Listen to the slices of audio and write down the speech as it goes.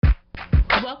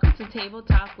Welcome to Table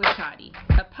Talk with Toddy,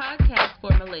 a podcast for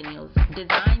millennials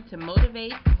designed to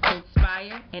motivate,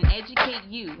 inspire, and educate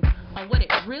you on what it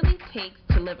really takes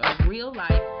to live a real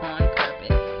life on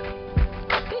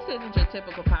purpose. This isn't your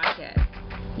typical podcast.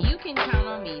 You can count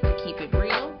on me to keep it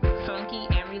real, funky,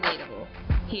 and relatable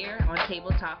here on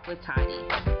Table Talk with Toddy.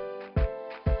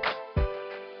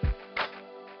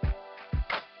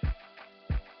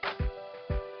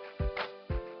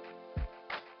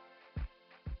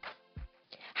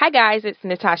 Hi guys, it's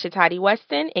Natasha Toddy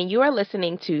Weston, and you are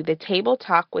listening to the Table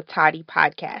Talk with Toddy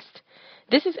podcast.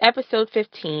 This is episode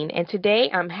 15, and today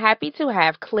I'm happy to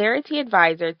have Clarity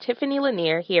Advisor Tiffany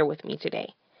Lanier here with me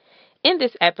today. In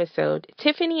this episode,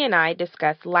 Tiffany and I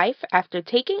discuss life after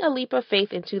taking a leap of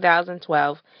faith in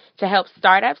 2012 to help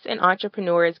startups and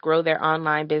entrepreneurs grow their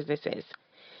online businesses.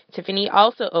 Tiffany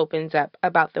also opens up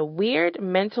about the weird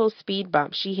mental speed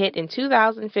bump she hit in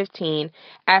 2015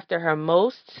 after her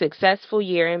most successful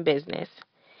year in business.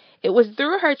 It was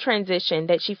through her transition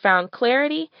that she found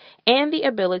clarity and the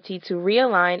ability to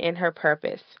realign in her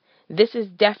purpose. This is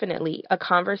definitely a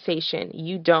conversation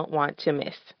you don't want to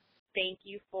miss. Thank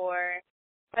you for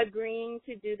agreeing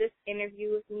to do this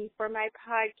interview with me for my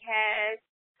podcast.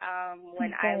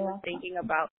 When I was thinking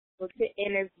about who to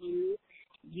interview,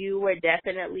 you were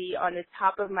definitely on the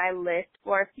top of my list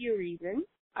for a few reasons.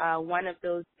 One of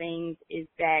those things is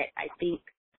that I think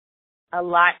a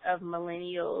lot of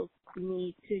millennials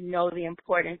need to know the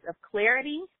importance of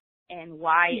clarity and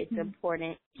why it's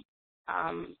important,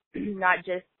 not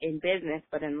just in business,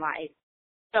 but in life.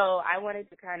 So I wanted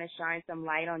to kind of shine some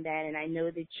light on that, and I know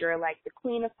that you're like the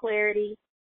queen of clarity,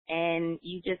 and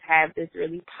you just have this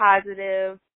really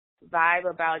positive vibe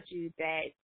about you that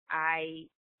I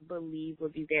believe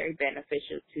would be very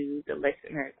beneficial to the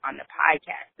listeners on the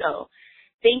podcast. So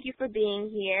thank you for being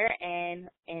here, and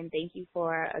thank you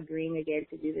for agreeing again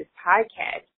to do this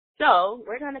podcast. So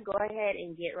we're going to go ahead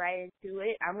and get right into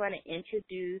it. I'm going to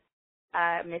introduce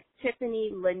Miss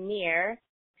Tiffany Lanier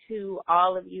to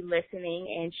all of you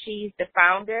listening, and she's the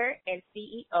founder and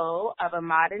CEO of A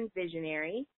Modern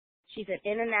Visionary. She's an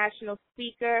international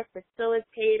speaker,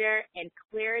 facilitator, and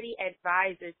clarity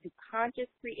advisor to conscious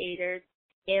creators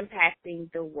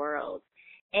impacting the world.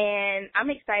 And I'm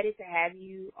excited to have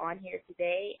you on here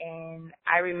today. And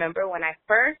I remember when I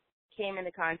first came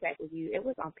into contact with you, it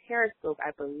was on Periscope,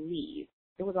 I believe.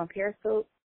 It was on Periscope?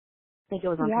 I think it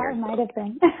was on Periscope. Yeah, it might have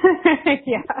been.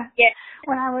 Yeah.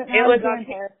 When I was doing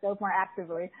Periscope more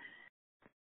actively.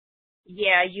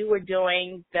 Yeah, you were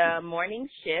doing the morning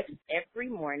shift every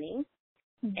morning.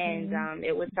 Mm-hmm. And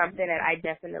it was something that I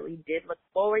definitely did look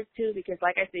forward to because,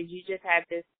 like I said, you just had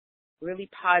this really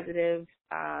positive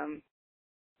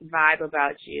vibe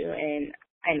about you, and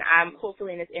I'm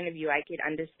hopefully in this interview I can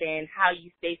understand how you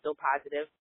stay so positive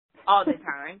all the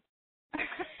time.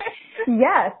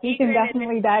 Yes, you can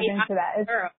definitely dive into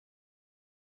that.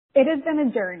 It has been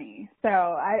a journey, so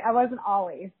I wasn't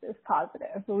always this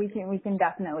positive, but we can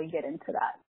definitely get into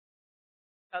that.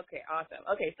 Okay, awesome.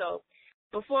 Okay, so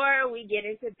before we get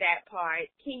into that part,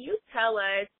 can you tell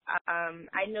us,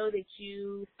 I know that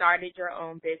you started your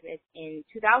own business in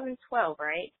 2012,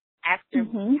 right? After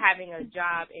having a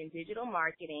job in digital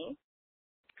marketing.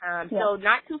 So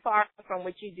not too far from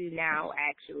what you do now,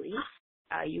 actually.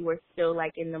 You were still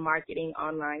like in the marketing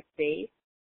online space.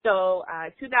 So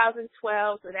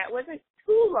 2012, so that wasn't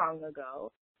too long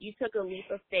ago. You took a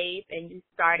leap of faith and you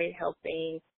started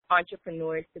helping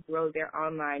entrepreneurs to grow their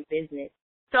online business.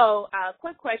 So,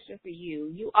 quick question for you.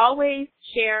 You always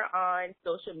share on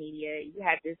social media. You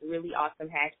have this really awesome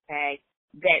hashtag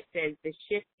that says the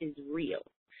shift is real.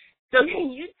 So can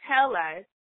you tell us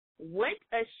what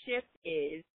a shift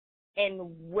is and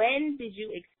when did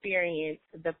you experience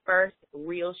the first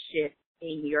real shift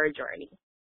in your journey?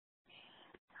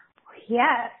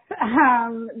 Yes,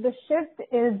 the shift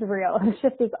is real. The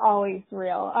shift is always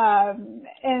real.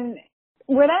 And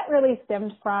where that really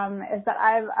stems from is that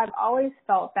I've always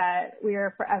felt that we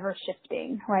are forever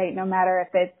shifting, right? No matter if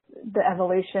it's the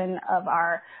evolution of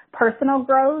our personal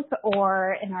growth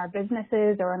or in our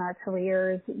businesses or in our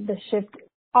careers, the shift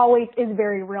always is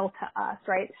very real to us,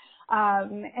 right?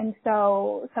 And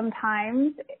so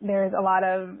sometimes there's a lot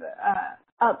of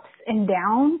ups and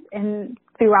downs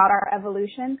throughout our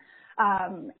evolution.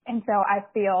 And so I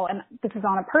feel, and this is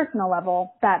on a personal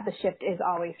level, that the shift is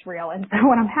always real. And so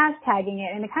when I'm hashtagging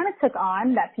it, and it kind of took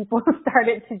on that people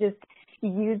started to just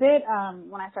use it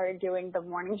when I started doing the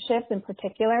morning shift in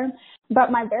particular.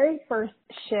 But my very first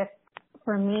shift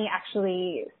for me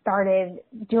actually started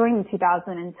during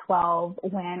 2012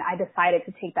 when I decided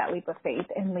to take that leap of faith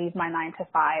and leave my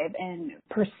 9-to-5 and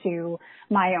pursue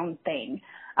my own thing.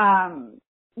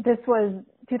 This was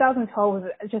 2012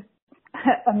 was just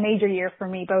a major year for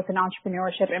me, both in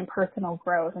entrepreneurship and personal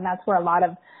growth. And that's where a lot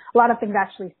of things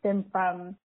actually stem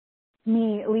from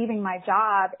me leaving my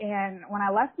job. And when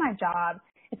I left my job,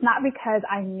 it's not because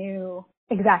I knew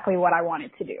exactly what I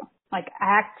wanted to do. Like,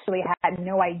 I actually had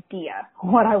no idea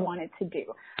what I wanted to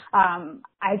do.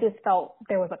 I just felt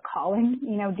there was a calling,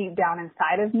 deep down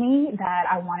inside of me that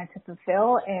I wanted to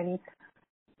fulfill. And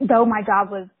though my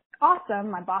job was awesome,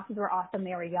 my bosses were awesome,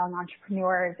 they were young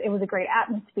entrepreneurs, it was a great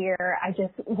atmosphere, I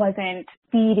just wasn't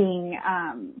feeding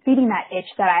that itch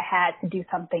that I had to do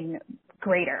something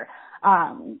greater.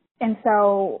 And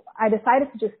so I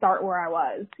decided to just start where I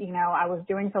was. I was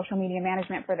doing social media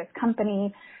management for this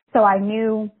company, so I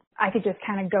knew I could just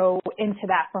kind of go into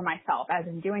that for myself, as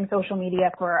in doing social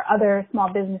media for other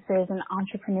small businesses and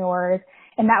entrepreneurs.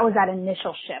 And that was that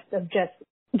initial shift of just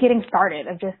getting started,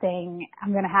 of just saying,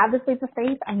 I'm going to have this leap of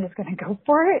faith. I'm just going to go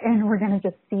for it, and we're going to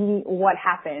just see what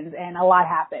happens. And a lot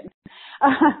happened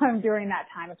during that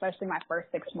time, especially my first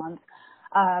 6 months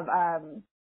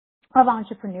of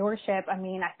entrepreneurship. I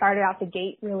mean, I started out the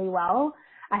gate really well.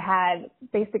 I had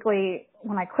basically,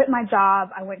 when I quit my job,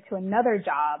 I went to another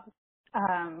job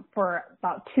for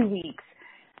about 2 weeks,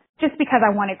 just because I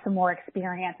wanted some more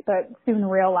experience, but soon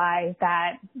realized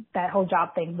that that whole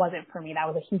job thing wasn't for me. That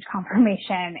was a huge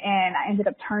confirmation. And I ended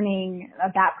up turning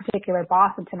that particular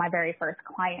boss into my very first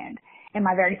client. And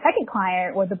my very second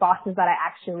client were the bosses that I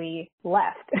actually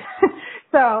left.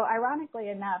 So ironically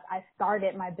enough, I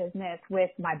started my business with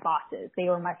my bosses. They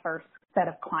were my first set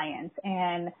of clients.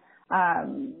 And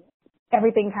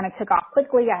everything kind of took off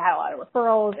quickly. I had a lot of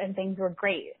referrals and things were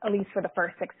great, at least for the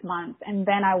first 6 months. And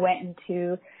then I went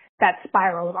into that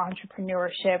spiral of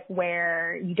entrepreneurship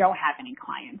where you don't have any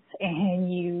clients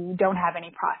and you don't have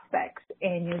any prospects,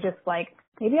 and you're just like,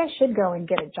 maybe I should go and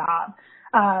get a job.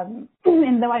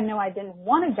 And though I know I didn't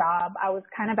want a job, I was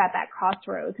kind of at that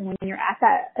crossroads. And when you're at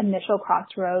that initial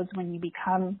crossroads, when you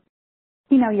become,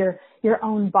 your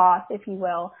own boss, if you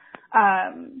will,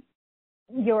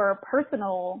 your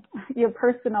personal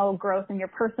growth and your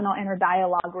personal inner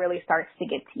dialogue really starts to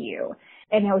get to you.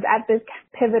 And it was at this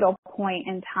pivotal point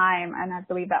in time, and I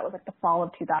believe that was like the fall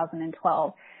of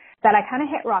 2012, that I kind of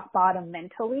hit rock bottom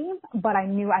mentally, but I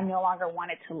knew I no longer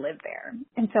wanted to live there.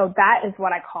 And so that is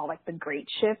what I call like the great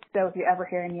shift. So if you ever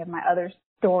hear any of my other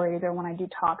stories or when I do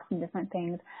talks and different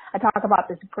things, I talk about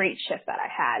this great shift that I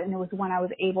had. And it was when I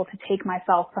was able to take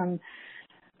myself from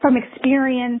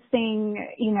experiencing,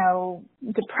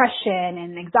 depression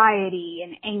and anxiety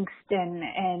and angst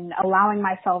and allowing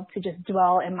myself to just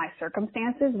dwell in my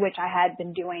circumstances, which I had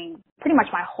been doing pretty much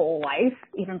my whole life,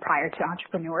 even prior to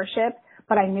entrepreneurship.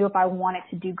 But I knew if I wanted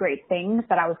to do great things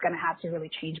that I was going to have to really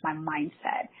change my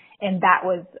mindset. And that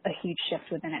was a huge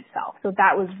shift within itself. So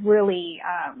that was really,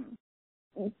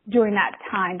 during that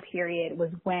time period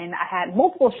was when I had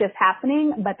multiple shifts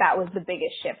happening, but that was the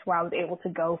biggest shift, where I was able to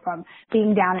go from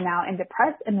being down and out and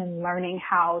depressed, and then learning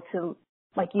how to,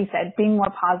 like you said, being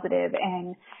more positive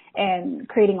and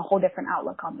creating a whole different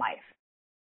outlook on life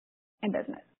and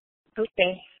business.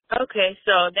 Okay.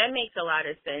 So that makes a lot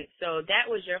of sense. So that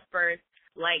was your first,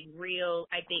 real,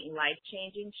 I think,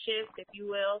 life-changing shift, if you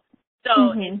will.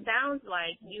 So It sounds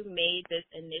like you made this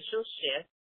initial shift.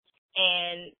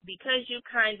 And because you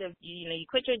kind of, you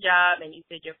quit your job and you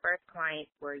said your first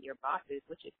clients were your bosses,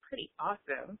 which is pretty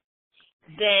awesome,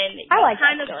 then you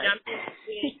kind of jumped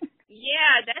into,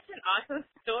 yeah, that's an awesome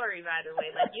story, by the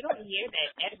way. You don't hear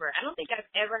that ever. I don't think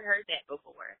I've ever heard that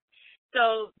before.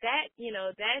 So that,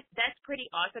 that's pretty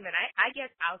awesome. And I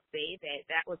guess I'll say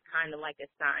that was kind of like a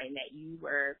sign that you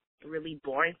were really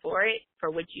born for it,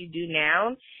 for what you do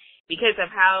now, because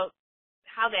of how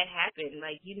that happened.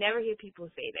 You never hear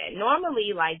people say that.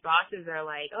 Normally, bosses are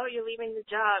like, oh, you're leaving the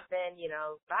job, then,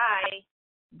 bye.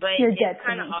 But you're it's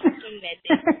kind of awesome that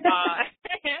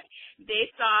they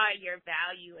saw your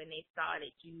value, and they saw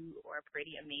that you are a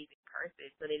pretty amazing person,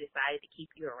 so they decided to keep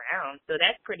you around. So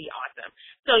that's pretty awesome.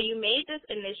 So you made this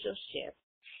initial shift,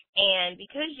 and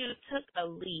because you took a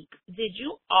leap, did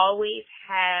you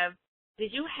have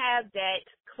that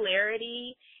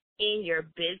clarity in your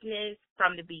business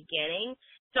from the beginning?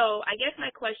 So I guess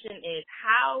my question is,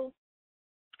 how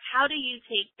do you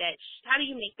make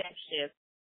that shift,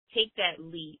 take that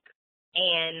leap,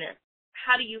 and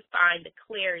how do you find the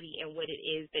clarity in what it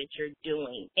is that you're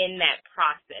doing in that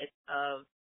process of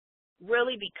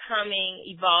really becoming,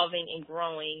 evolving, and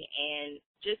growing, and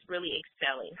just really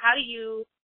excelling? How do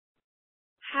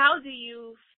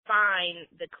you find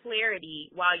the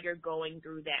clarity while you're going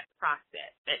through that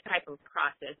process, that type of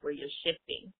process where you're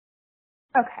shifting?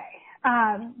 Okay.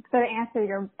 So to answer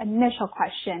your initial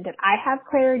question, did I have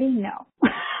clarity? No.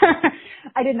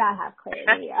 I I did not have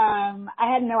clarity.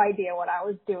 I had no idea what I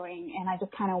was doing, and I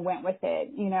just kind of went with it.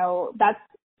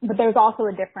 But there's also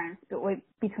a difference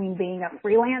between being a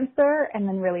freelancer and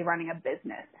then really running a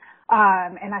business.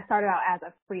 And I started out as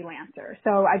a freelancer.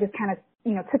 So I just kind of,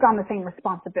 took on the same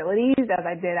responsibilities as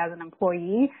I did as an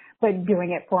employee, but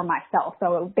doing it for myself.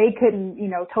 So they couldn't,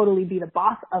 totally be the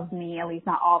boss of me, at least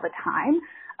not all the time.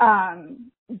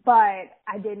 But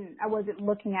I wasn't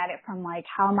looking at it from like,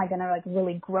 how am I going to like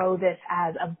really grow this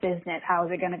as a business? How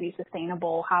is it going to be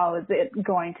sustainable? How is it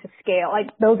going to scale? Like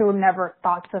those were never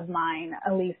thoughts of mine,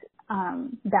 at least,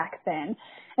 back then.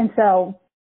 And so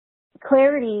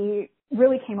clarity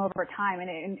really came over time,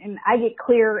 and I get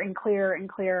clearer and clearer and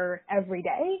clearer every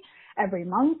day, every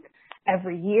month,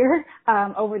 every year,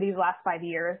 over these last 5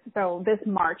 years. So this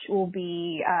March will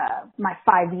be, my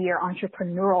 5-year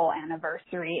entrepreneurial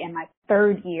anniversary and my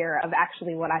 3rd year of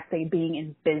actually what I say being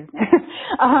in business,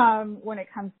 when it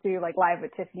comes to like Live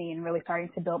with Tiffany and really starting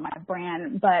to build my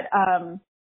brand. But,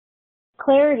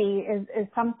 clarity is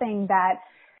something that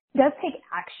does take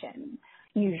action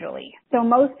usually. So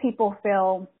most people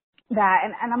feel that,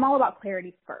 and I'm all about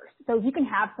clarity first. So you can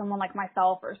have someone like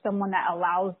myself or someone that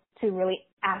allows to really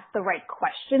ask the right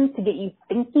questions to get you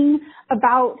thinking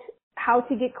about how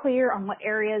to get clear on what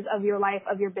areas of your life,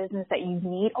 of your business that you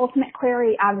need ultimate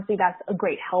clarity. Obviously that's a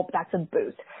great help. That's a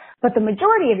boost. But the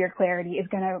majority of your clarity is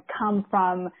going to come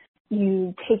from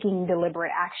you taking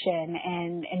deliberate action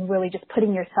and really just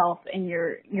putting yourself and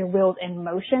your wheels in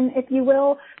motion, if you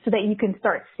will, so that you can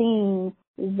start seeing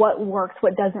what works,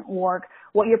 what doesn't work,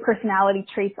 what your personality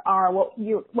traits are, what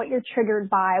you're triggered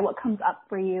by, what comes up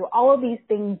for you. All of these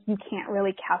things you can't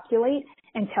really calculate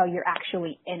until you're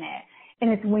actually in it.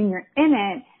 And it's when you're in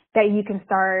it that you can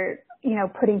start,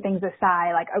 putting things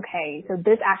aside, like, okay, so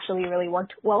this actually really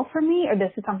worked well for me, or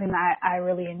this is something that I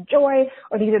really enjoy,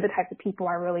 or these are the types of people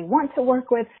I really want to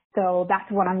work with. So that's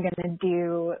what I'm going to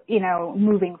do,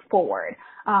 moving forward.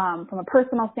 From a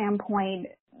personal standpoint,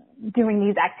 doing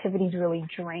these activities really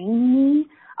drain me.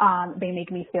 They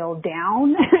make me feel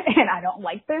down and I don't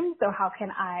like them. So how can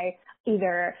I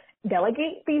either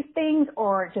delegate these things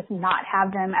or just not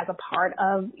have them as a part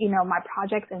of, my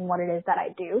projects and what it is that I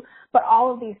do? But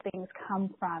all of these things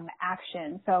come from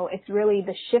action. So it's really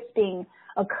the shifting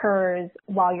occurs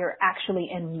while you're actually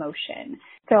in motion.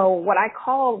 So what I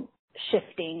call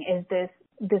shifting is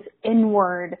this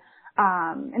inward,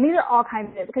 and these are all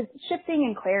kinds of, because shifting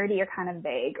and clarity are kind of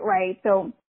vague, right?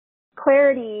 So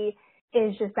clarity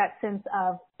is just that sense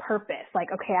of purpose.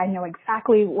 Like, okay, I know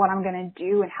exactly what I'm going to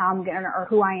do and how I'm going to, or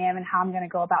who I am and how I'm going to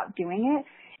go about doing it.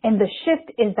 And the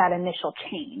shift is that initial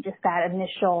change. It's that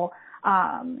initial,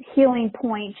 healing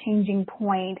point, changing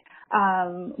point,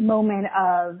 moment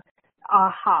of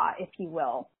aha, if you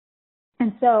will.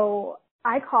 And so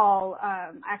I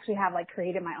actually have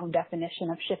created my own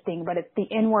definition of shifting, but it's the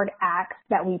inward acts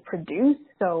that we produce.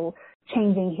 So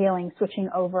changing, healing, switching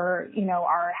over,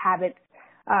 our habits,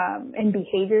 and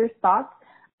behaviors, thoughts,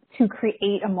 to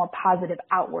create a more positive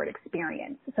outward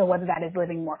experience. So whether that is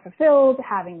living more fulfilled,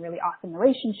 having really awesome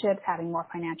relationships, having more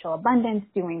financial abundance,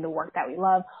 doing the work that we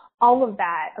love, all of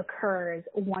that occurs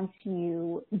once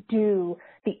you do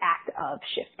the act of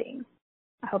shifting.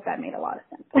 I hope that made a lot of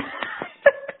sense.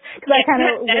 Because I kind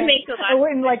of went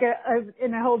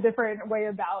in a whole different way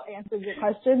about answering your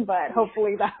question, but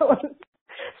hopefully that was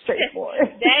straightforward.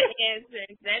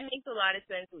 That makes a lot of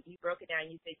sense. When you broke it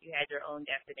down, you said you had your own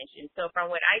definition. So from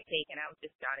what I take, and I was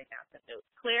just jotting down some notes,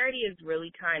 clarity is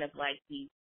really kind of like the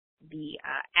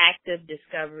active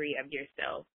discovery of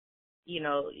yourself.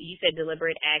 You said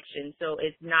deliberate action, so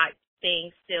it's not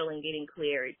staying still and getting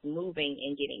clear. It's moving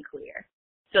and getting clear.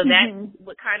 So that's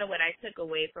what I took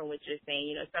away from what you're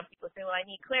saying. Some people say, well, I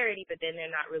need clarity, but then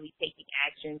they're not really taking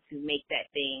action to make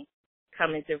that thing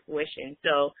come into fruition.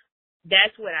 So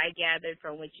that's what I gathered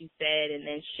from what you said. And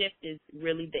then shift is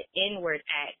really the inward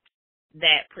act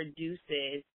that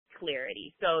produces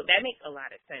clarity. So that makes a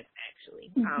lot of sense,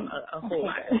 actually, a whole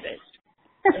lot of sense.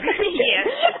 Yeah,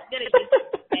 it's going to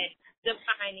get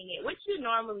defining it, which you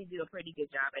normally do a pretty good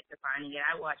job at defining it.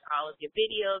 I watch all of your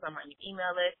videos. I'm on your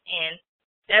email list, and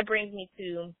that brings me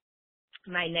to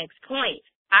my next point.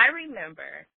 I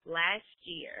remember last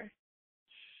year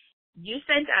you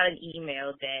sent out an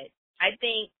email that I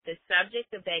think the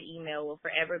subject of that email will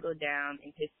forever go down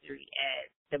in history as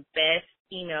the best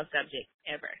email subject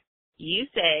ever. You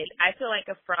said, I feel like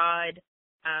a fraud,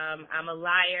 I'm a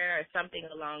liar, or something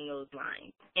along those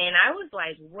lines. And I was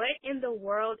like, what in the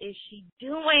world is she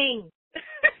doing?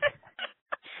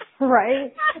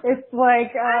 Right? It's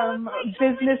like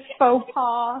business faux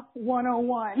pas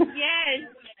 101. Yes.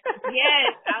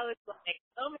 I was like,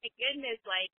 oh my goodness,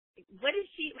 like, what is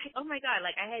she, like, oh my God,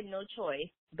 like, I had no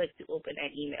choice but to open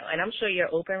that email. And I'm sure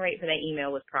your open rate for that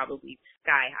email was probably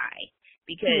sky high.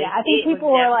 Because I think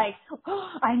people were like, oh,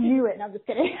 I knew it. And I'm just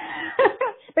kidding.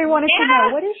 They wanted to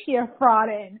know, what is she a fraud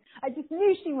in? I just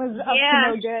knew she was up to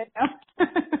no good.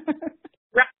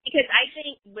 Right, because I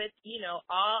think with,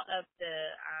 all of the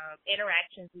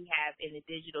interactions we have in the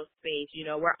digital space,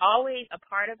 we're always, a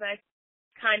part of us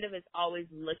kind of is always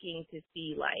looking to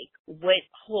see, like, what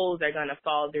holes are going to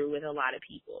fall through with a lot of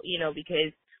people,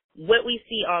 because what we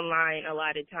see online a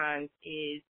lot of times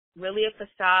is really a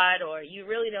facade, or you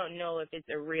really don't know if it's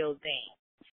a real thing.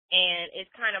 And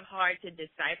it's kind of hard to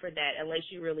decipher that unless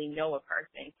you really know a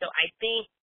person. So I think,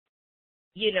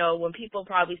 when people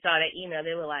probably saw that email,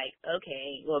 they were like,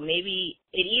 okay, well, maybe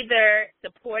it either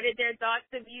supported their thoughts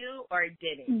of you or it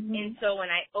didn't. Mm-hmm. And so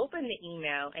when I opened the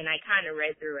email and I kind of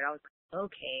read through it, I was like,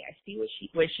 okay, I see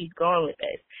where she's going with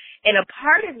this. And a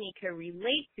part of me could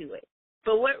relate to it.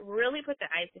 But what really put the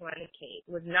icing on the cake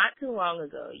was not too long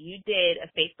ago, you did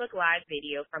a Facebook Live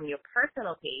video from your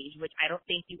personal page, which I don't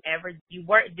think you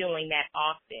weren't doing that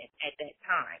often at that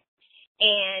time.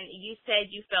 And you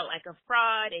said you felt like a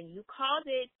fraud, and you called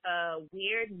it a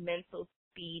weird mental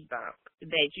speed bump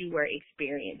that you were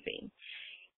experiencing,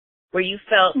 where you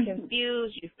felt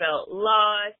confused, you felt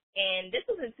lost, and this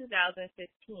was in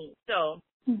 2015. So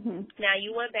now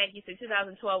you went back, you said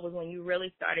 2012 was when you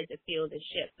really started to feel the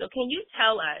shift. So can you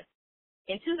tell us,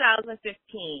 in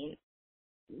 2015,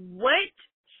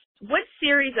 what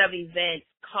series of events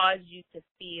caused you to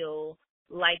feel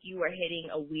like you were hitting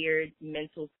a weird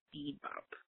mental speed bump?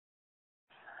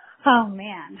 Oh,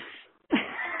 man.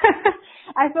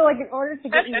 I feel like in order to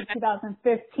get you to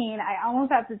 2015, I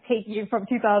almost have to take you from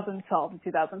 2012 to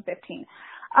 2015.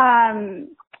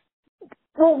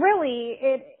 Well, really,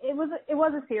 it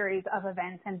was a series of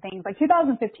events and things. Like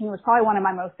 2015 was probably one of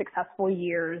my most successful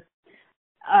years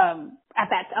up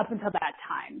until that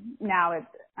time. Now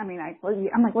I'm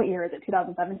like, what year is it?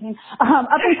 2017. Up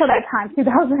until that time,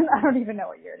 I don't even know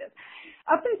what year it is.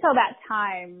 Up until that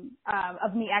time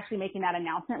of me actually making that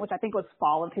announcement, which I think was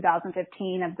fall of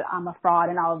 2015, of I'm a fraud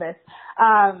and all of this.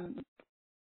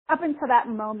 Up until that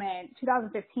moment,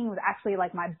 2015 was actually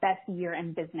like my best year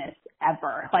in business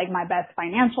ever. Like my best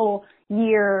financial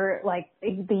year, like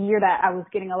the year that I was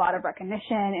getting a lot of recognition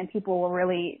and people were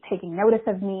really taking notice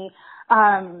of me.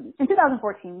 And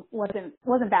 2014 wasn't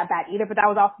that bad either, but that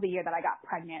was also the year that I got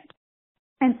pregnant.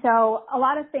 And so a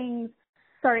lot of things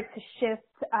started to shift,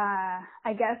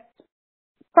 I guess,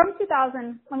 from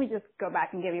 2000, let me just go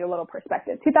back and give you a little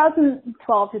perspective.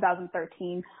 2012,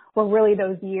 2013 were really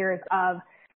those years of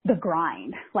the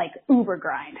grind, like uber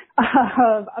grind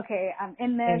of, okay, I'm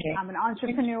in this, I'm an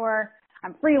entrepreneur,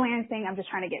 I'm freelancing, I'm just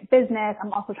trying to get business,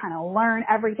 I'm also trying to learn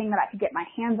everything that I could get my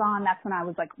hands on. That's when I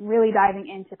was like really diving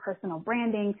into personal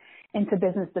branding, into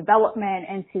business development,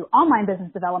 into online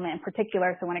business development in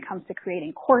particular. So when it comes to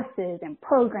creating courses and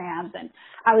programs, and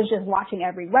I was just watching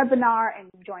every webinar and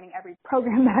joining every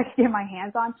program that I could get my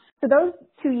hands on. So those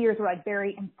 2 years were like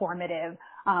very informative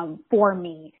for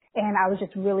me. And I was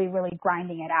just really, really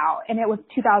grinding it out. And it was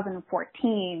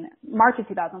March of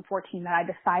 2014 that I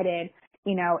decided,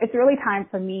 it's really time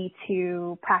for me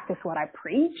to practice what I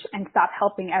preach and stop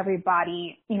helping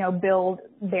everybody, build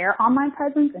their online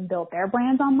presence and build their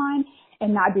brands online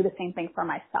and not do the same thing for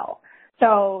myself.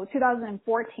 So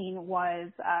 2014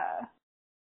 was,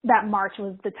 that March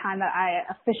was the time that I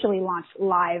officially launched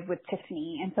Live with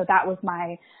Tiffany. And so that was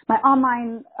my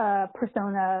online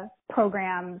persona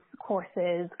programs,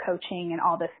 courses, coaching, and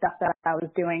all this stuff that I was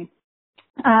doing.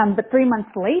 But 3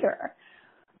 months later,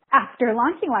 after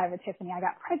launching Live with Tiffany, I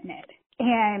got pregnant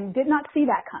and did not see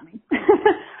that coming.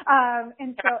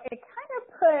 And so it kind of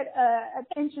put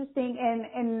a interesting,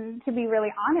 and to be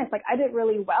really honest, like I did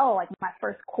really well, like my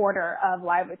first quarter of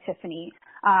Live with Tiffany.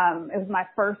 It was my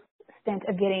first stint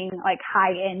of getting like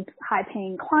high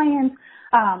paying clients.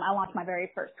 I launched my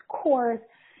very first course.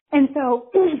 And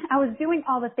so I was doing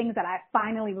all the things that I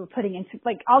finally were putting into,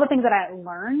 like all the things that I had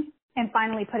learned and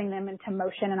finally putting them into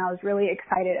motion. And I was really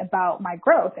excited about my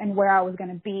growth and where I was going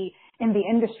to be in the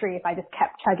industry if I just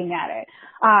kept chugging at it.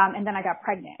 And then I got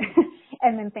pregnant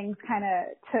and then things kind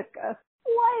of took a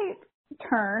slight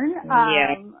turn.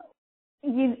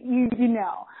 You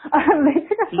know, they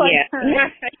took a slight turn.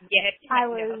 Yes,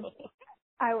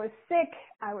 I was sick.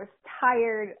 I was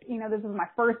tired. This was my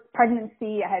first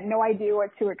pregnancy. I had no idea what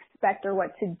to expect or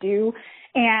what to do.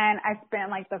 And I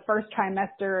spent like the first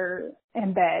trimester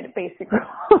in bed, basically,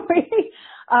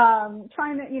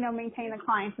 trying to, maintain the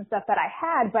clients and stuff that I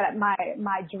had. But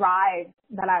my drive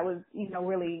that I was,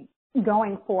 really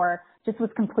going for just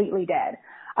was completely dead.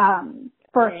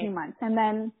 for a few months. And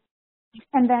then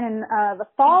in the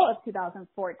fall of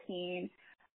 2014,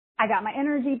 I got my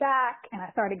energy back and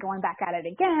I started going back at it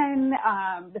again,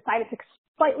 decided to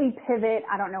slightly pivot.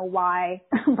 I don't know why,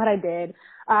 but I did,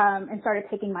 and started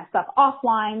taking my stuff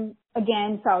offline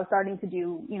again. So I was starting to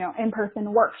do,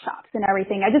 in-person workshops and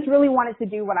everything. I just really wanted to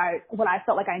do what I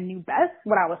felt like I knew best,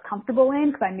 what I was comfortable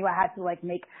in, because I knew I had to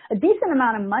make a decent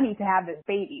amount of money to have this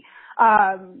baby,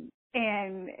 and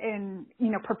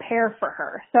prepare for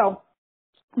her. So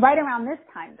right around this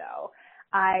time though,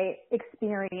 I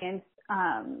experienced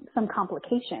some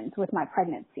complications with my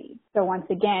pregnancy. So once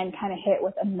again, kind of hit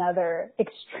with another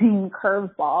extreme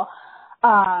curveball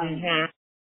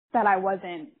that I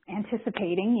wasn't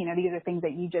anticipating. These are things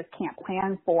that you just can't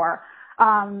plan for.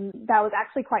 That was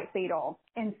actually quite fatal.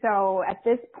 And so at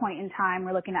this point in time,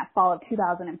 we're looking at fall of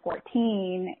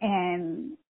 2014,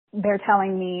 and they're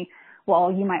telling me,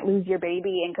 well, you might lose your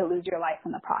baby and could lose your life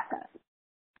in the process.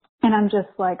 And I'm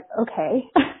just like,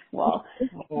 okay, well,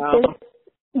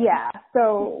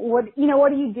 so what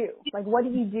do you do? What do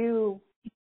you do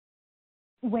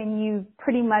when you've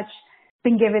pretty much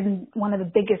been given one of the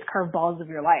biggest curveballs of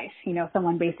your life?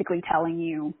 Someone basically telling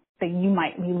you that you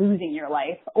might be losing your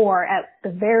life, or at the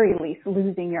very least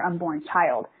losing your unborn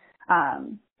child,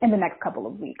 in the next couple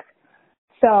of weeks.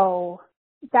 So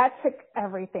that took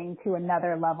everything to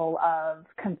another level of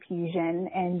confusion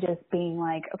and just being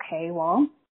like, okay, well,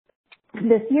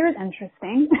 this year is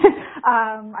interesting.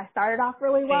 I started off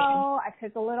really well. I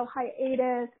took a little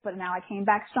hiatus, but now I came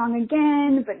back strong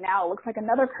again. But now it looks like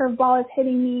another curveball is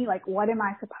hitting me. What am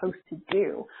I supposed to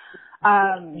do?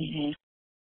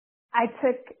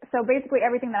 So basically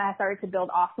everything that I started to build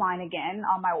offline again,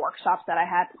 all my workshops that I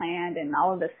had planned and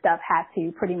all of this stuff had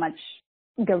to pretty much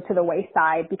go to the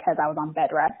wayside because I was on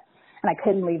bed rest and I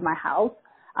couldn't leave my house.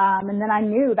 And then I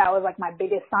knew that was my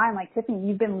biggest sign, Tiffany,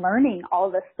 you've been learning all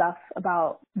this stuff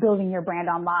about building your brand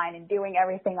online and doing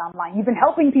everything online. You've been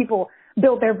helping people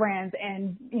build their brands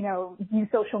and, use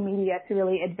social media to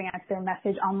really advance their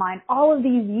message online all of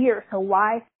these years. So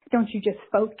why don't you just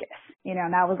focus?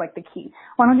 And that was the key.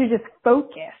 Why don't you just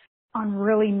focus on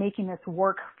really making this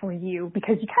work for you?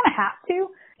 Because you kind of have to.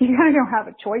 You kind of don't have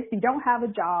a choice. You don't have a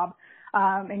job.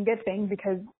 And good thing,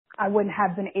 because I wouldn't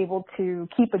have been able to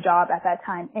keep a job at that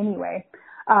time anyway.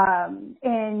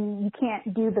 And you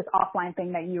can't do this offline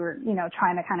thing that you were,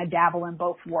 trying to kind of dabble in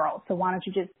both worlds. So why don't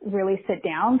you just really sit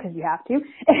down, because you have to,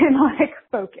 and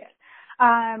focus.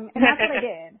 And that's what I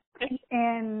did.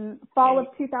 In fall of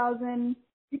 2000,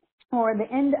 or the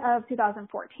end of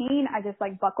 2014, I just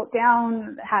buckled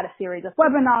down, had a series of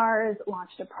webinars,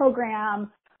 launched a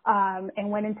program, and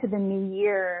went into the new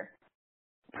year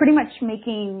pretty much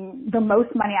making the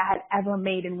most money I had ever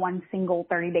made in one single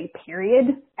 30-day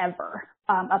period ever,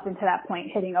 up until that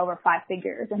point, hitting over 5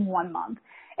 figures in 1 month.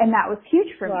 And that was huge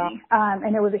for me.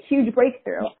 And it was a huge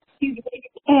breakthrough.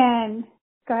 And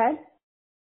go ahead.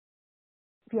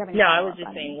 If you have any No, I was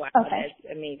just saying, wow, okay.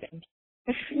 That's amazing.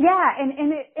 Yeah.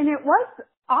 And it was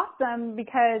awesome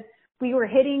because we were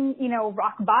hitting,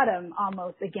 rock bottom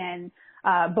almost again,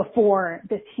 before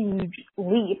this huge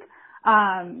leap.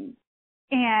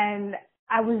 And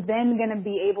I was then going to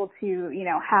be able to,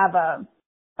 have a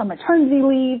maternity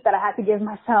leave that I had to give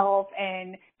myself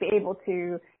and be able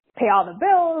to pay all the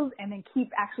bills and then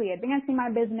keep actually advancing my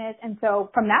business. And so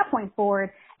from that point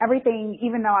forward, everything,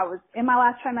 even though I was in my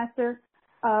last trimester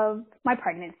of my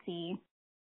pregnancy,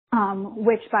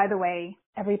 which, by the way,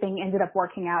 everything ended up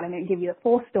working out, and didn't give you the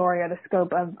full story or the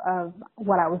scope of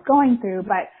what I was going through,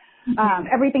 but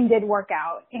everything did work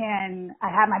out. And I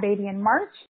had my baby in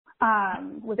March.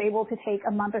 Was able to take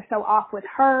a month or so off with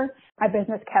her. My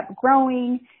business kept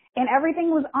growing, and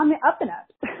everything was on the up and up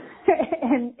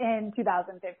in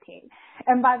 2015.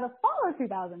 And by the fall of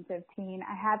 2015,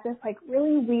 I had this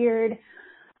really weird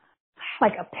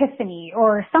epiphany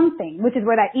or something, which is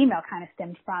where that email kind of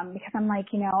stemmed from, because I'm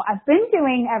I've been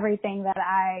doing everything that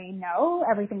I know,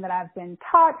 everything that I've been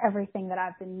taught, everything that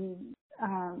I've been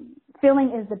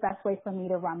feeling is the best way for me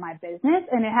to run my business,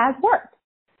 and it has worked.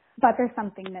 But there's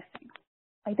something missing.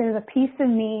 There's a piece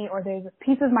in me, or there's a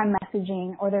piece of my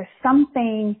messaging, or there's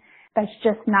something that's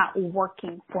just not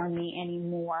working for me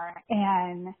anymore.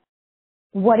 And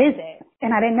what is it?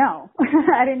 And I didn't know.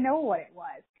 I didn't know what it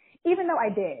was, even though I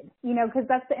did, because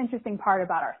that's the interesting part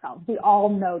about ourselves. We all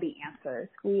know the answers.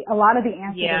 A lot of the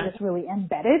answers are just really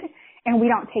embedded, and we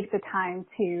don't take the time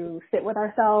to sit with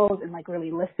ourselves and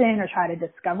really listen or try to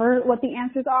discover what the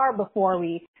answers are before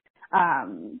we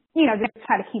just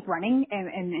try to keep running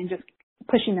and just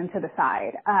pushing them to the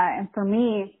side. And for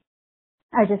me,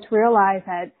 I just realized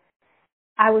that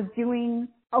I was doing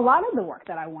a lot of the work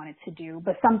that I wanted to do,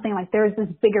 but something like there was this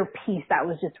bigger piece that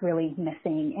was just really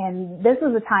missing. And this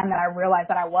was a time that I realized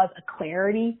that I was a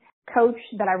clarity coach,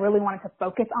 that I really wanted to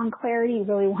focus on clarity,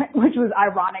 which was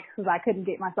ironic because I couldn't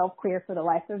get myself clear for the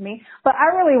life of me. But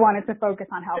I really wanted to focus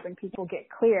on helping people get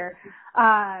clear.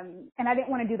 And I didn't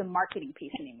want to do the marketing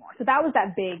piece anymore. So that was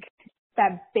that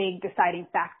big deciding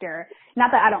factor.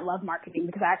 Not that I don't love marketing,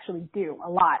 because I actually do a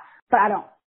lot, but I don't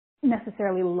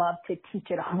necessarily love to teach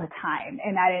it all the time.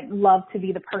 And I didn't love to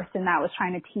be the person that was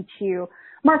trying to teach you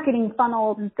marketing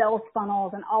funnels and sales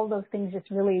funnels, and all of those things just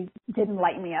really didn't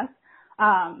light me up.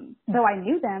 Though I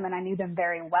knew them, and I knew them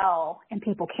very well, and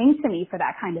people came to me for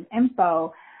that kind of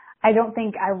info, I don't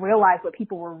think I realized what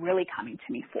people were really coming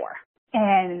to me for.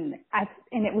 And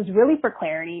it was really for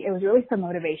clarity. It was really for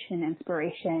motivation and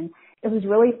inspiration. It was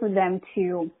really for them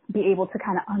to be able to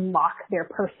kind of unlock their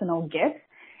personal gifts.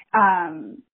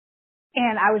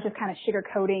 And I was just kind of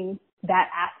sugarcoating that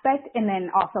aspect, and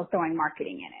then also throwing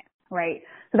marketing in it, right?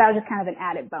 So that was just kind of an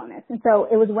added bonus. And so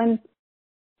it was when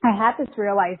I had this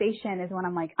realization is when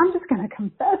I'm like, I'm just going to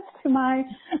confess to my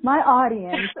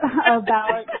audience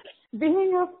about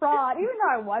being a fraud, even though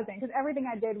I wasn't, because everything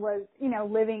I did was,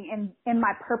 living in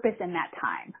my purpose in that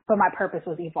time, but my purpose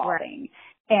was evolving,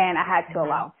 and I had to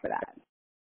allow for that.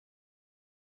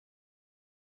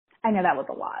 I know that was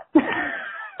a lot.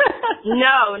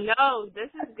 No, this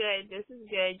is good.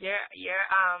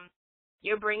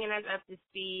 You're bringing us up to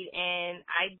speed, and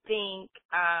I think,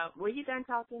 were you done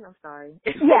talking? I'm sorry.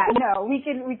 Yeah, no, we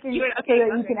can, okay.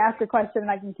 You can ask a question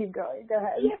and I can keep going. Go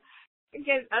ahead. Yeah.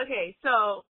 Okay,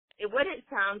 so what it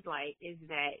sounds like is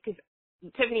that, because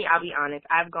Tiffany, I'll be honest,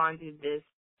 I've gone through this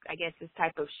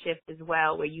type of shift as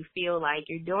well, where you feel like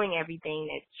you're doing everything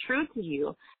that's true to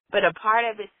you, but a part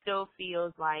of it still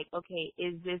feels like, okay,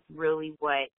 is this really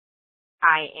what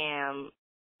I am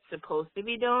supposed to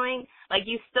be doing? Like,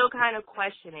 you still kind of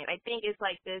question it. I think it's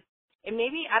like this, and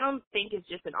maybe I don't think it's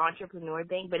just an entrepreneur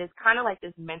thing, but it's kind of like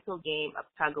this mental game of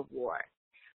tug of war,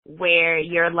 where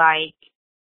you're like,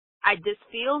 this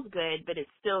feels good, but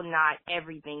it's still not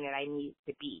everything that I need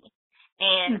to be.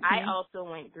 And I also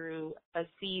went through a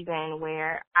season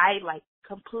where I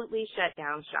completely shut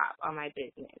down shop on my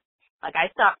business. Like, I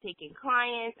stopped taking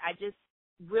clients. I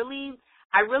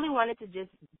really wanted to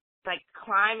just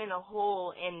climb in a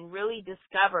hole and really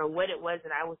discover what it was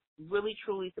that I was really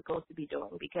truly supposed to be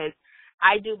doing, because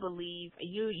I do believe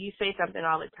you say something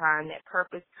all the time that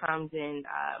purpose comes in,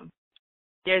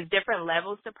 there's different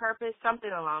levels to purpose,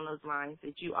 something along those lines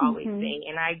that you always say.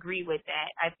 And I agree with that.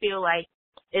 I feel like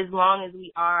as long as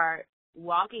we are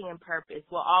walking in purpose,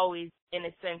 we'll always, in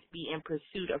a sense, be in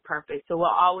pursuit of purpose. So we'll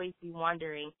always be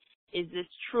wondering, is this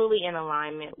truly in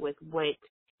alignment with what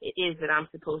it is that I'm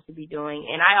supposed to be doing?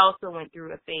 And I also went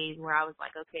through a phase where I was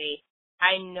like, okay,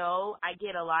 I know I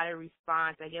get a lot of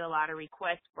response. I get a lot of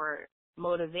requests for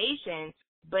motivation,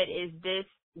 but is this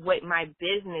what my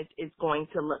business is going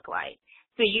to look like?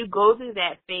 So you go through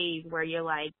that phase where you're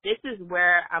like, this is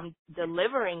where I'm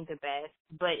delivering the best,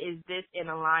 but is this in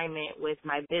alignment with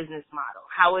my business model?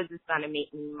 How is this going to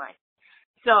make me money?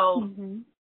 So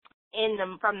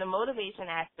from the motivation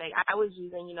aspect, I was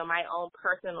using, my own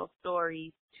personal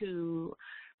stories to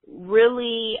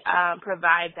really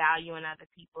provide value in other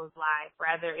people's lives,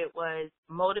 whether it was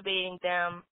motivating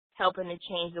them, helping to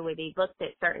change the way they looked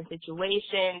at certain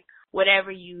situations,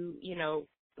 whatever you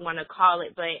want to call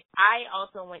it. But I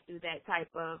also went through that type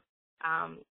of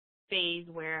phase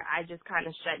where I just kind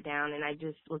of shut down, and I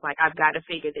just was like, I've got to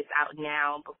figure this out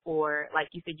now before, like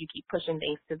you said, you keep pushing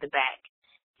things to the back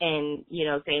and,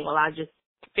 saying, well, I'll just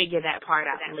figure that part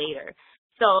out later.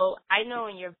 So I know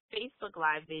in your Facebook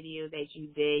Live video that you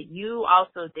did, you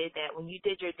also did that when you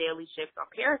did your daily shifts on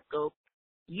Periscope.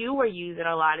 You were using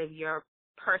a lot of your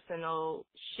personal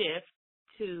shift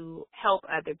to help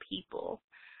other people.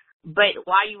 But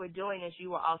while you were doing this,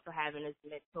 you were also having this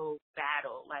mental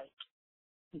battle, like,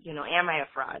 am I a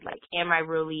fraud? Like, am I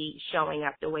really showing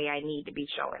up the way I need to be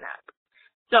showing up?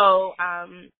 So,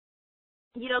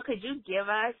 could you give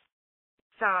us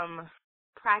some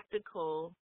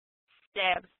practical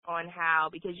steps on how,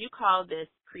 because you call this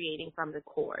creating from the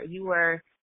core. You were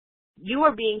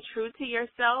being true to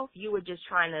yourself. You were just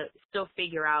trying to still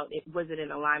figure out was it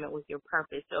in alignment with your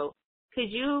purpose. So could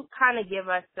you kind of give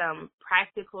us some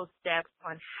practical steps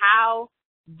on how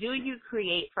do you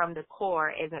create from the core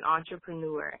as an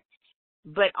entrepreneur,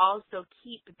 but also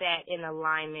keep that in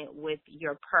alignment with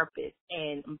your purpose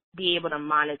and be able to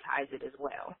monetize it as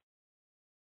well?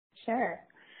 Sure.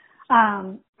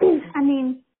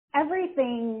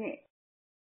 Everything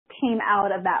came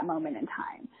out of that moment in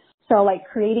time. So like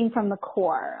creating from the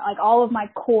core, like all of my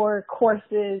core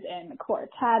courses and the Core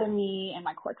Academy and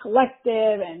my Core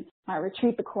Collective and my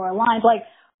Retreat the Core Alliance, like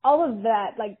all of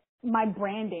that, like my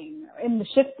branding and the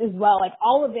shift as well, like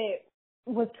all of it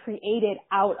was created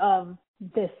out of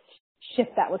this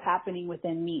shift that was happening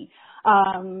within me.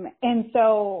 And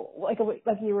so like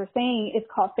you were saying, it's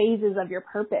called phases of your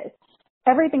purpose.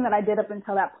 Everything that I did up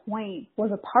until that point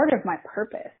was a part of my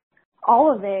purpose.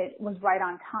 All of it was right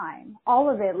on time. All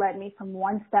of it led me from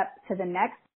one step to the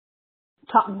next,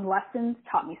 taught me lessons,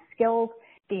 taught me skills,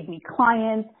 gave me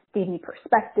clients, gave me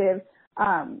perspective.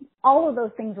 All of those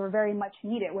things were very much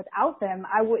needed. Without them,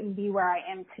 I wouldn't be where I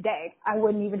am today. I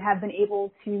wouldn't even have been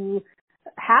able to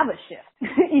have a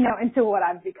shift, into what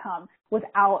I've become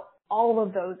without all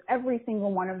of those, every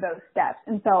single one of those steps.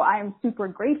 And so I am super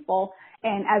grateful,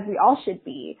 and as we all should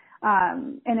be.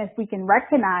 And if we can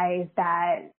recognize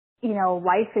that,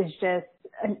 life is just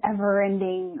an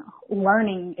ever-ending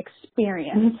learning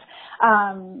experience,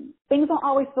 things don't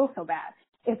always feel so bad.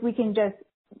 If we can just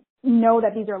know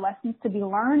that these are lessons to be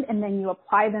learned and then you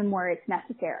apply them where it's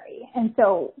necessary. And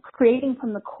so creating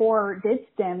from the core did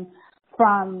stem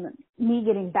from me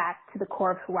getting back to the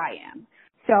core of who I am.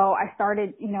 So I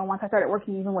started, once I started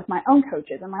working even with my own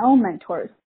coaches and my own mentors,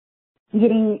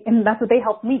 and that's what they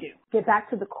helped me do, get back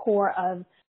to the core of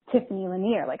Tiffany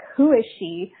Lanier. Like, who is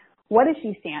she? What does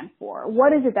she stand for?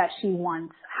 What is it that she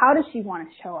wants? How does she want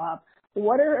to show up?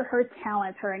 What are her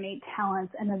talents, her innate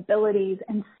talents and abilities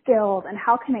and skills, and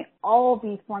how can they all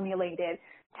be formulated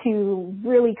to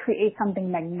really create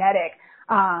something magnetic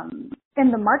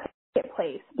in the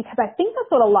marketplace? Because I think that's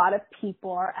what a lot of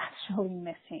people are actually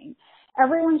missing.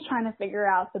 Everyone's trying to figure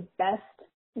out the best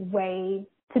way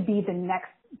to be the next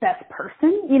best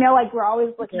person. Like we're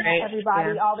always looking at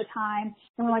everybody all the time,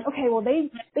 and we're like, okay, well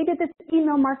they did this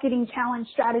email marketing challenge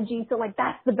strategy, so like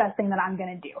that's the best thing that I'm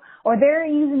going to do. Or they're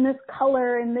using this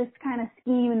color and this kind of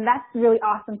scheme, and that's really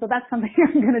awesome, so that's something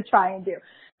I'm going to try and do.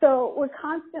 So we're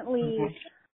constantly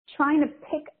trying to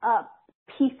pick up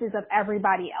pieces of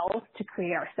everybody else to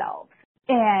create ourselves.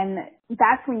 And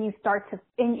that's when you start to,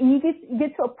 and you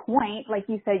get to a point, like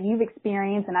you said, you've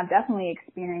experienced, and I've definitely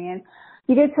experienced,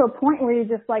 you get to a point where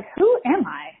you're just like, who am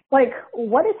I? Like,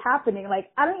 what is happening? Like,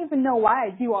 I don't even know why I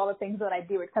do all the things that I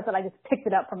do, except that I just picked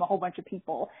it up from a whole bunch of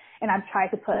people, and I've tried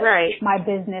to put my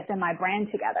business and my brand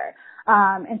together.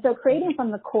 And so creating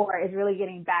from the core is really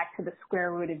getting back to the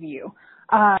square root of you.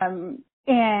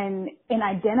 And in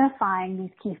identifying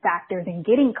these key factors and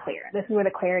getting clear. This is where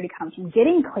the clarity comes from.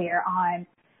 Getting clear on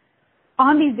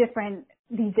these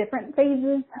different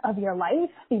phases of your life,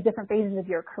 these different phases of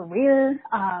your career,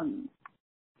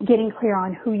 getting clear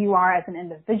on who you are as an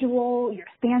individual, your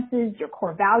stances, your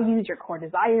core values, your core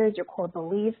desires, your core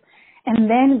beliefs, and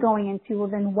then going into, well,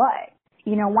 then what?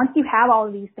 Once you have all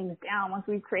of these things down, once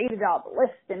we've created all the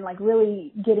lists and like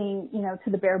really getting, to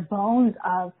the bare bones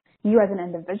of you as an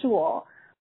individual,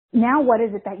 now what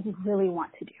is it that you really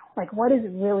want to do? Like, what is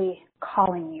really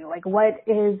calling you? Like, what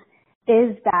is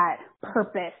that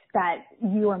purpose that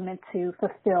you are meant to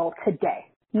fulfill today?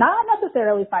 Not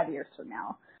necessarily 5 years from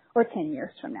now or 10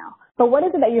 years from now, but what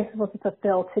is it that you're supposed to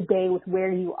fulfill today with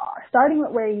where you are? Starting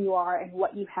with where you are and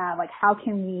what you have, like how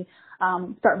can we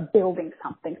start building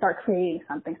something, start creating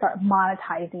something, start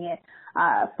monetizing it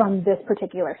from this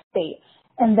particular state?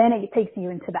 And then it takes you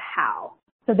into the how.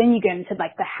 So then you get into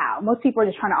like the how. Most people are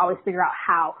just trying to always figure out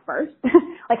how first.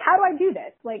 Like, how do I do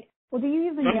this? Like, well, do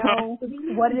you even know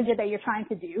what is it that you're trying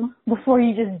to do before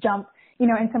you just jump,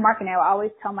 into marketing? I always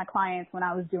tell my clients when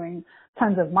I was doing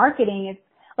tons of marketing, it's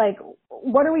like,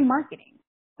 what are we marketing?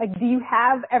 Like, do you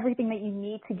have everything that you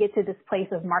need to get to this place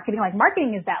of marketing? Like,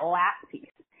 marketing is that last piece.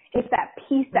 It's that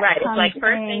piece that comes It's like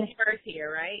first in. things first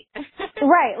here, right?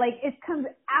 Right. Like, it comes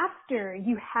after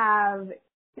you have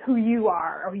who you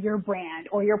are or your brand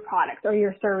or your products or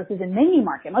your services, and then you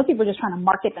market. Most people are just trying to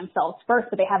market themselves first,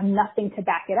 but they have nothing to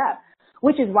back it up,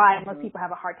 which is why most people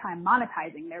have a hard time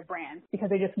monetizing their brands, because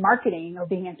they're just marketing or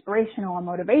being inspirational or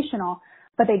motivational,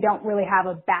 but they don't really have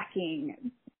a backing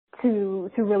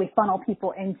to really funnel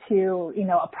people into,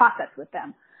 a process with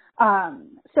them.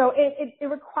 So it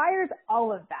requires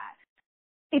all of that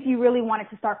if you really wanted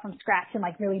to start from scratch and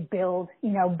like really build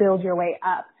your way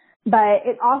up. But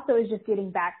it also is just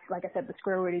getting back to, like I said, the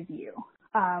square root of you.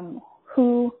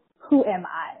 Who am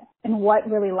I, and what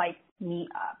really lights me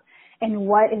up, and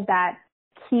what is that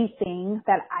key thing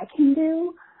that I can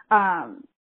do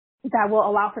that will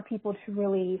allow for people to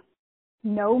really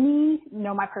know me,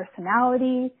 know my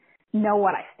personality, know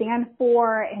what I stand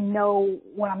for, and know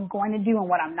what I'm going to do and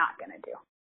what I'm not going to do.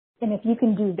 And if you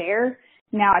can do there,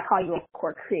 now I call you a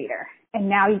core creator. And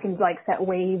now you can like set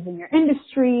waves in your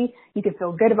industry. You can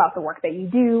feel good about the work that you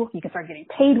do. You can start getting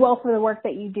paid well for the work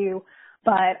that you do.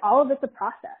 But all of it's a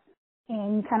process.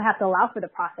 And you kind of have to allow for the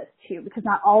process too, because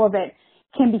not all of it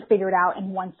can be figured out in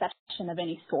one session of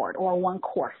any sort or one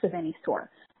course of any sort.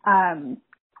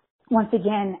 Once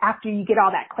again, after you get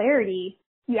all that clarity,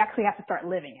 you actually have to start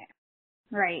living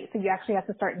it, right? So you actually have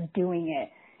to start doing it.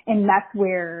 And that's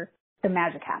where the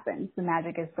magic happens. The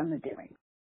magic is from the doing.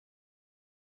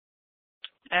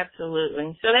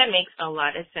 Absolutely. So that makes a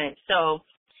lot of sense. So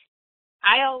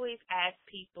I always ask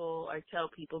people or tell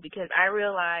people, because I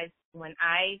realized when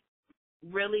I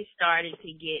really started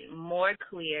to get more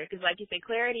clear, because like you say,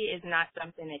 clarity is not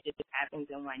something that just happens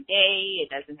in one day. It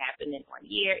doesn't happen in 1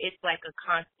 year. It's like a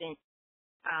constant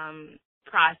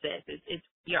process. It's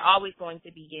you're always going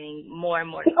to be getting more and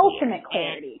more the clear. Ultimate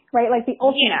clarity, right? Like the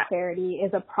ultimate clarity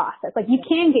is a process. Like you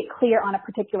can get clear on a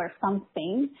particular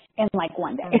something in like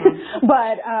one day,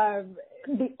 but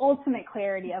the ultimate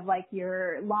clarity of like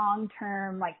your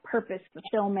long-term like purpose,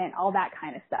 fulfillment, all that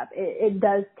kind of stuff, it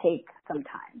does take some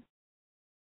time.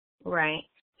 Right.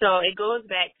 So it goes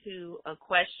back to a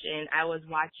question. I was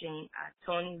watching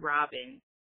Tony Robbins,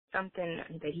 something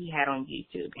that he had on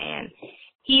YouTube, and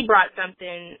he brought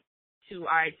something to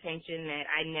our attention that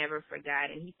I never forgot.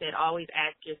 And he said, always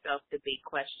ask yourself the big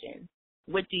question,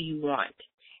 what do you want?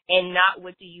 And not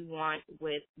what do you want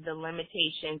with the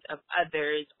limitations of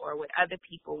others or what other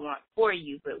people want for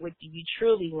you, but what do you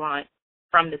truly want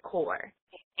from the core?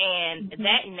 And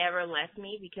that never left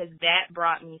me, because that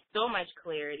brought me so much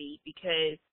clarity,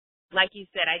 because like you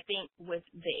said, I think with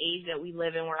the age that we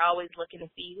live in, we're always looking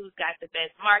to see who's got the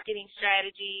best marketing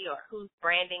strategy or who's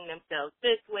branding themselves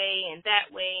this way and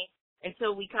that way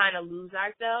until we kind of lose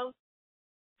ourselves.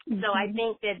 So I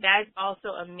think that that's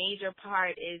also a major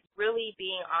part, is really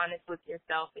being honest with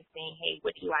yourself and saying, hey,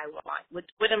 what do I want?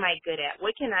 What am I good at?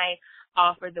 What can I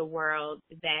offer the world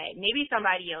that maybe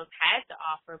somebody else has to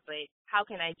offer, but how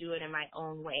can I do it in my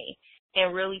own way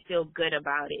and really feel good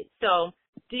about it? So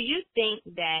do you think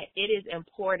that it is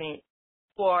important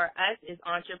for us as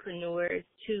entrepreneurs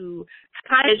to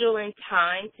kind of schedule in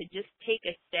time to just take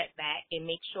a step back and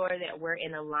make sure that we're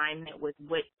in alignment with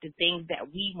what the things that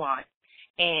we want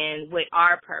and what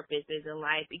our purpose is in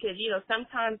life? Because, you know,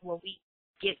 sometimes when we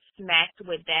get smacked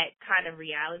with that kind of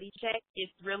reality check,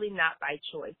 it's really not by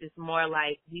choice. It's more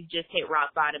like we've just hit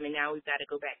rock bottom and now we've got to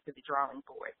go back to the drawing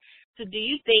board. So do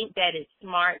you think that it's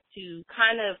smart to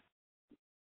kind of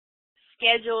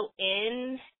schedule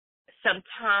in some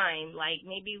time, like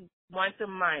maybe once a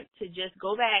month, to just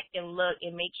go back and look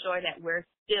and make sure that we're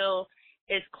still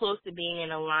as close to being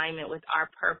in alignment with our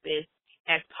purpose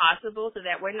as possible, so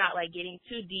that we're not like getting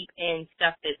too deep in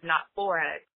stuff that's not for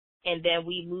us and then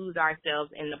we lose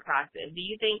ourselves in the process? Do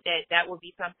you think that that would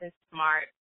be something smart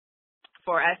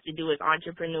for us to do as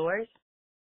entrepreneurs?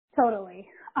 Totally.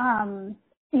 You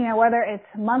know, whether it's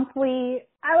monthly,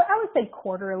 I would say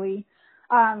quarterly,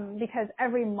 because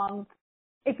every month,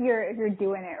 if you're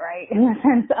doing it right, in the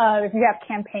sense of if you have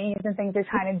campaigns and things you're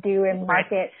trying to do and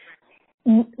market,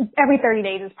 every 30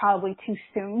 days is probably too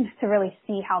soon to really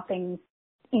see how things,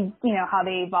 you know, how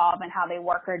they evolve and how they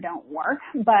work or don't work.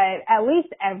 But at least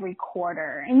every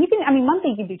quarter, and you can, I mean,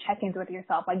 monthly you can do check-ins with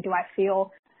yourself. Like, do I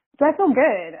feel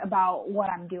good about what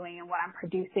I'm doing and what I'm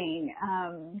producing?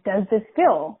 Does this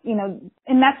feel, you know,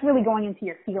 and that's really going into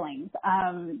your feelings.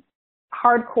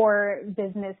 Hardcore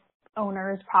business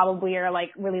owners probably are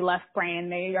like really left brain.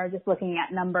 They are just looking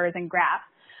at numbers and graphs.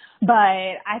 But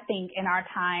I think in our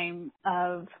time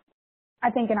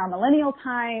in our millennial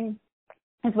time,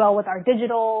 as well with our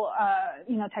digital,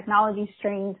 you know, technology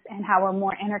strengths and how we're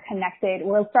more interconnected,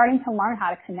 we're starting to learn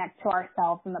how to connect to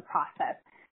ourselves in the process,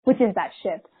 which is that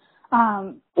shift.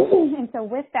 And so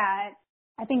with that,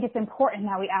 I think it's important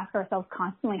that we ask ourselves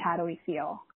constantly, how do we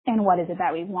feel? And what is it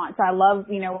that we want? So I love,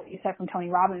 you know, what you said from Tony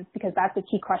Robbins, because that's a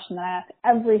key question that I ask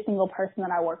every single person that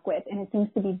I work with. And it seems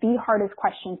to be the hardest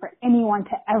question for anyone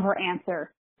to ever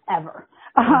answer, ever.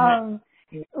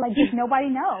 Like, just nobody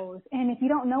knows. And if you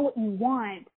don't know what you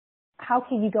want, how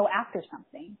can you go after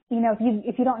something? You know,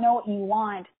 if you don't know what you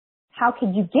want, how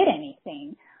could you get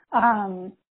anything?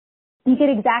 You get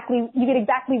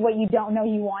exactly what you don't know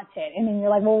you wanted. And then you're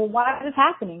like, well, why is this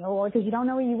happening? Or because you don't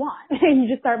know what you want. And you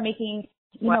just start making,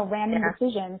 you know, random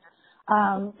decisions.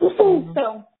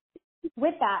 So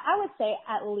with that, I would say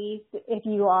at least if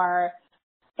you are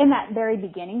in that very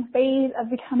beginning phase of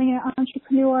becoming an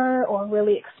entrepreneur, or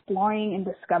really exploring and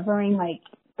discovering, like,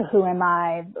 who am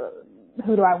I?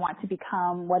 Who do I want to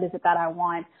become? What is it that I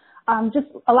want? Just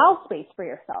allow space for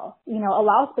yourself. You know,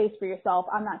 allow space for yourself.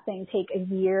 I'm not saying take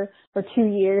a year or 2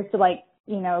 years to, like,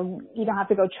 you don't have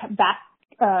to go back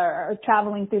or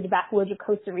traveling through the backwoods of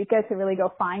Costa Rica to really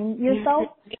go find yourself,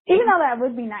 even though that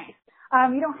would be nice.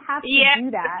 You don't have to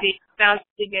do that. Yeah, sounds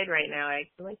pretty good right now,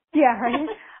 actually. Yeah, right?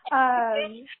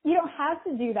 You don't have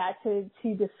to do that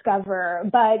to discover,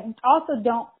 but also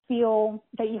don't feel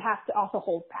that you have to also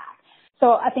hold back.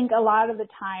 So I think a lot of the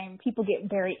time people get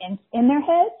very in their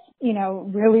heads,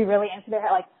 really, really into their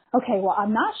head, like, okay, well,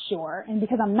 I'm not sure. And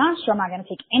because I'm not sure, I'm not going to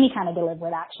take any kind of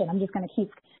deliberate action. I'm just going to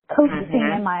keep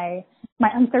coasting in my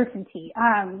uncertainty.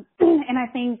 And I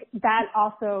think that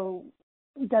also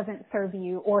doesn't serve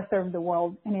you or serve the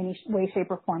world in any way,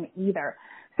 shape, or form either.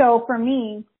 So for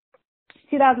me,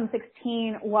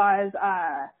 2016 was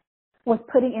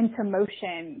putting into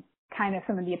motion kind of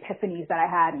some of the epiphanies that I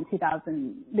had in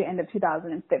the end of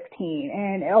 2015.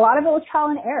 And a lot of it was trial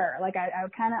and error. Like I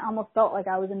kind of almost felt like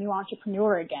I was a new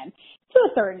entrepreneur again to a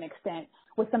certain extent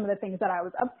with some of the things that I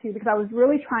was up to, because I was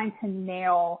really trying to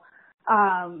nail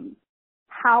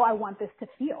how I want this to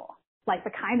feel, like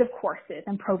the kind of courses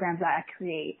and programs that I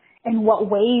create and what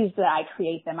ways that I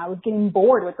create them. I was getting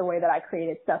bored with the way that I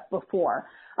created stuff before.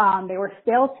 They were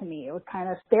stale to me. It was kind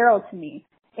of sterile to me.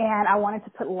 And I wanted to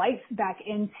put life back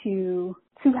into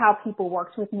how people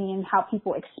worked with me and how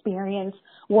people experience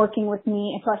working with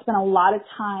me. And so I spent a lot of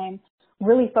time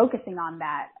really focusing on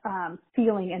that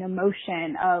feeling and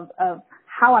emotion of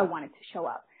how I wanted to show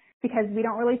up, because we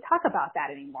don't really talk about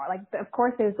that anymore. Like, of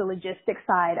course, there's the logistic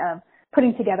side of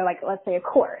putting together, like, let's say a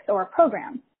course or a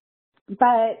program.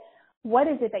 But what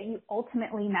is it that you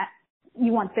ultimately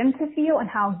you want them to feel and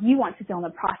how you want to feel in the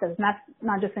process? And that's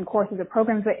not just in courses or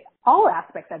programs, but all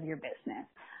aspects of your business.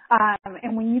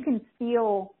 And when you can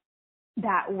feel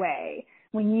that way,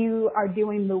 when you are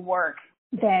doing the work,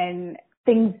 then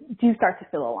things do start to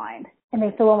feel aligned, and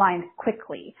they feel aligned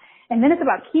quickly. And then it's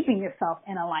about keeping yourself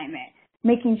in alignment,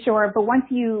 making sure, but once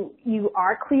you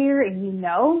are clear and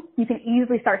you can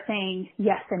easily start saying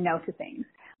yes and no to things.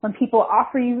 When people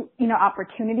offer you,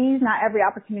 opportunities, not every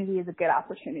opportunity is a good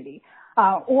opportunity,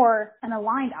 or an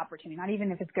aligned opportunity, not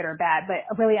even if it's good or bad,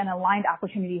 but really an aligned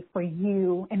opportunity for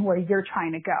you and where you're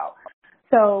trying to go.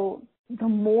 So the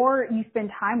more you spend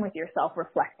time with yourself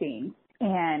reflecting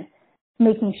and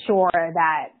making sure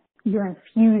that you're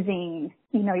infusing,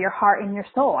 your heart and your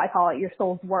soul, I call it your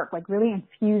soul's work, like really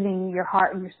infusing your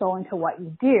heart and your soul into what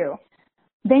you do,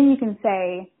 then you can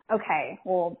say, okay,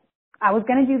 well, I was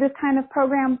going to do this kind of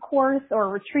program, course, or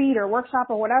retreat or workshop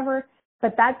or whatever,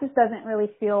 but that just doesn't really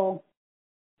feel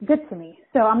good to me.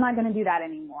 So I'm not going to do that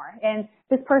anymore. And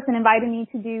this person invited me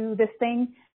to do this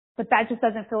thing, but that just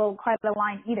doesn't feel quite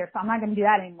aligned either. So I'm not going to do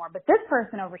that anymore. But this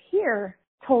person over here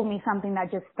told me something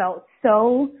that just felt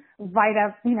so right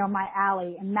up, my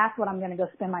alley. And that's what I'm going to go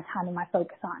spend my time and my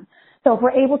focus on. So if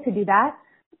we're able to do that,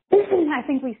 I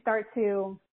think we start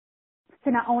to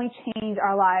not only change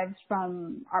our lives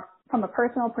from a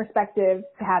personal perspective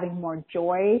to having more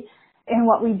joy in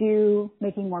what we do,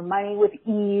 making more money with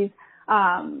ease,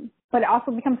 but it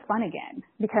also becomes fun again,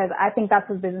 because I think that's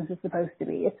what business is supposed to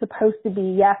be. It's supposed to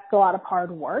be, yes, a lot of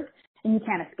hard work, and you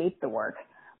can't escape the work,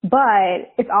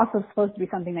 but it's also supposed to be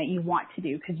something that you want to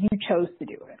do because you chose to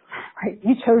do it, right?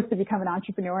 You chose to become an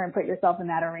entrepreneur and put yourself in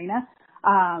that arena,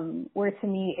 where to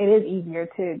me it is easier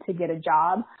to get a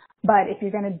job. But if you're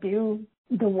going to do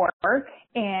the work,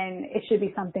 and it should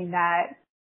be something that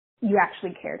you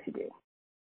actually care to do.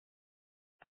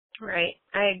 Right.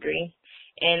 I agree.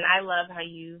 And I love how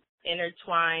you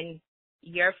intertwine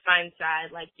your fun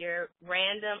side, like your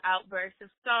random outbursts of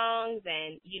songs,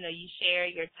 and, you share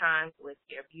your time with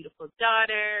your beautiful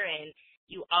daughter, and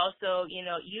you also,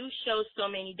 you show so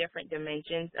many different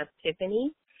dimensions of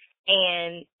Tiffany,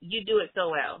 and you do it so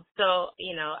well. So,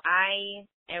 I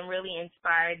am really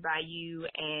inspired by you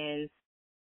and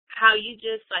how you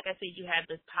just, like I said, you have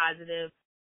this positive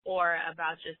aura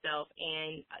about yourself,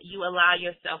 and you allow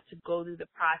yourself to go through the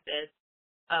process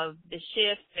of the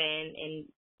shift and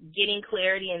getting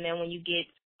clarity. And then when you get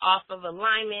off of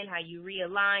alignment, how you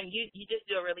realign, you just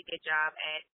do a really good job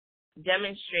at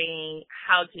demonstrating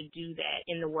how to do that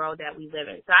in the world that we live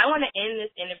in. So I want to end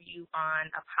this interview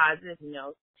on a positive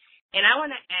note. And I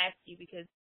want to ask you, because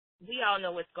we all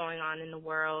know what's going on in the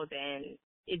world, and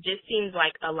it just seems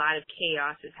like a lot of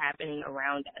chaos is happening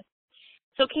around us.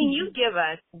 So can you give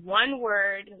us one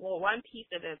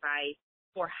piece of advice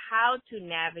for how to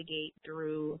navigate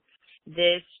through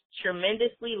this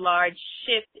tremendously large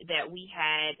shift that we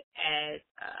had as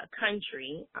a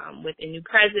country, with a new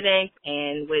president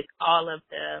and with all of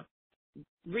the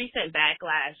recent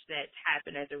backlash that's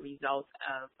happened as a result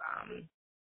of,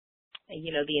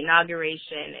 the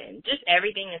inauguration and just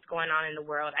everything that's going on in the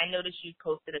world? I noticed you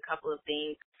posted a couple of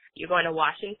things You're going to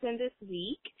Washington this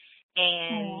week,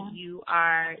 and you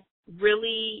are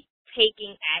really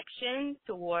taking action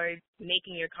towards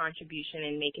making your contribution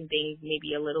and making things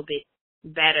maybe a little bit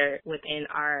better within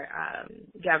our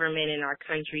government and our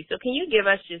country. So can you give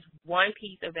us just one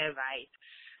piece of advice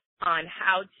on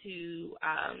how to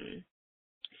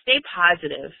stay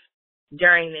positive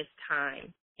during this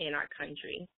time in our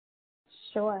country?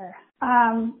 Sure.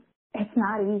 It's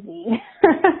not easy.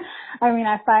 I mean,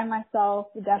 I find myself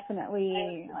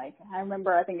definitely, like, I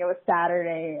remember, I think it was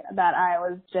Saturday, that I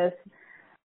was just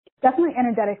definitely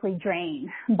energetically drained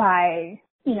by,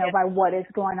 by what is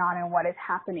going on and what is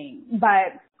happening.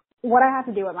 But what I have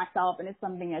to do with myself, and it's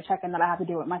something, a check-in that I have to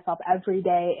do with myself every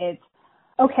day, it's,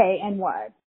 okay, and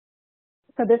what?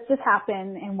 So this just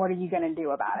happened, and what are you going to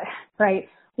do about it, right?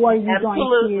 What are you going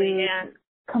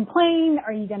to complain?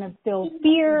 Are you going to feel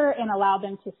fear and allow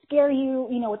them to scare you,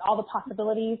 with all the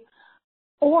possibilities?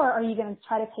 Or are you going to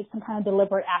try to take some kind of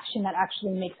deliberate action that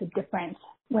actually makes a difference,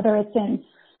 whether it's in,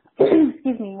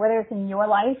 whether it's in your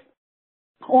life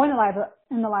or in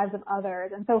the lives of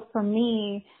others? And so for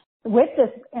me, with this,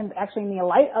 and actually in the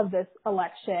light of this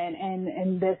election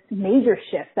and this major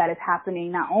shift that is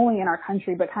happening, not only in our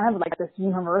country, but kind of like this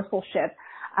universal shift,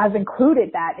 I've included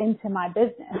that into my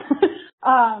business,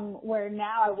 where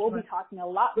now I will be talking a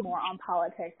lot more on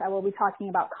politics. I will be talking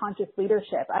about conscious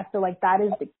leadership. I feel like that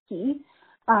is the key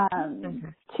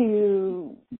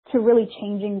to really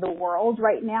changing the world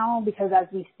right now, because as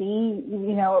we see,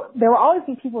 there will always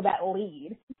be people that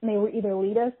lead, and they will either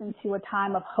lead us into a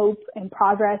time of hope and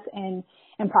progress and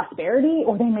prosperity,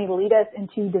 or they may lead us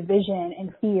into division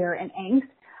and fear and angst.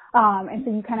 And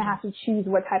so you kind of have to choose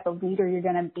what type of leader you're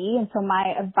going to be. And so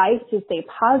my advice to stay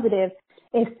positive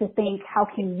is to think, how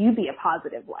can you be a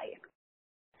positive light?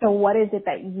 So what is it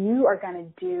that you are going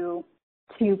to do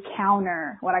to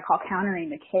counter what I call countering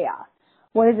the chaos?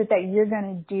 What is it that you're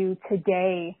going to do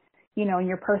today, in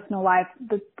your personal life,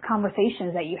 the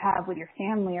conversations that you have with your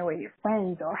family or with your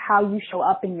friends, or how you show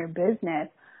up in your business,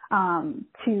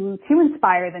 to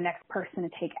inspire the next person to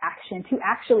take action, to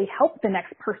actually help the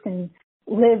next person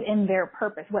live in their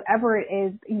purpose, whatever it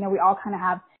is. We all kind of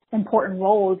have important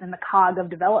roles in the cog of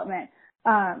development.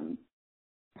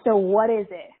 So what is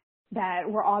it that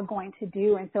we're all going to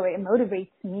do? And so it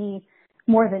motivates me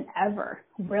more than ever,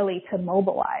 really, to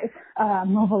mobilize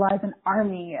an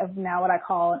army of, now what I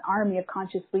call an army of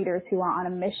conscious leaders who are on a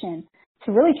mission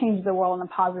to really change the world in a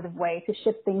positive way, to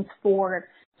shift things forward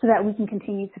so that we can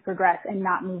continue to progress and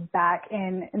not move back.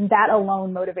 And that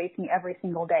alone motivates me every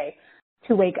single day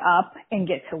to wake up and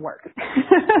get to work.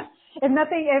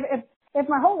 If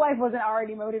my whole life wasn't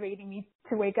already motivating me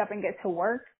to wake up and get to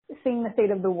work, seeing the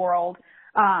state of the world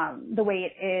the way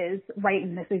it is right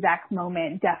in this exact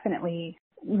moment definitely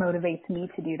motivates me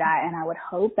to do that. And I would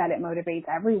hope that it motivates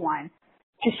everyone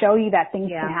to show you that things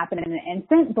can happen in an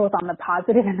instant, both on the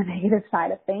positive and the negative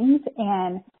side of things.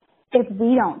 And if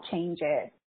we don't change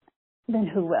it, then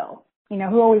who will?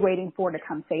 Who are we waiting for to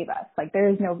come save us? Like, there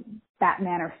is no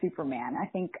Batman or Superman. I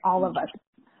think all of us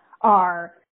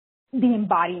are the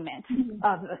embodiment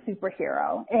of a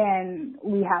superhero, and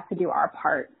we have to do our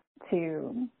part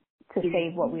to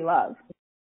save what we love.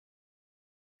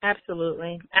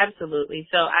 Absolutely. Absolutely.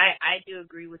 So I do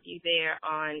agree with you there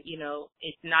on,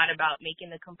 it's not about making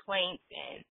the complaints,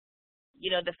 and,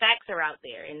 the facts are out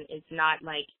there, and it's not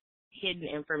like hidden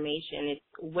information. It's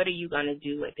what are you going to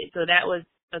do with it? So that was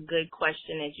a good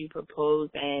question that you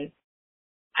proposed. And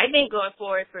I think going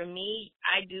forward for me,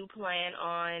 I do plan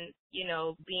on,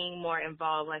 being more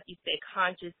involved, like you said,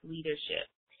 conscious leadership,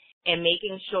 and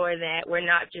making sure that we're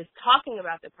not just talking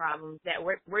about the problems, that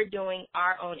we're doing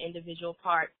our own individual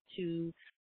part to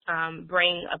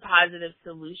bring a positive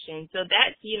solution. So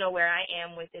that's, where I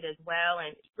am with it as well,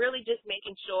 and really just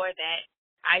making sure that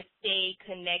I stay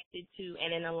connected to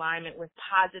and in alignment with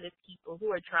positive people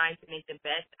who are trying to make the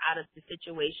best out of the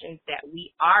situations that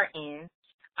we are in,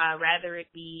 rather it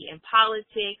be in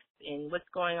politics, in what's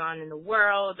going on in the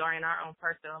world, or in our own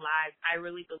personal lives. I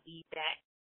really believe that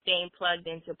staying plugged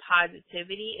into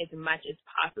positivity as much as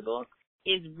possible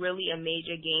is really a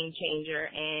major game changer.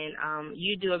 And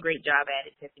you do a great job at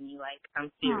it, Tiffany. Like,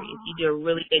 I'm serious. You do a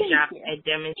really good job at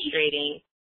demonstrating.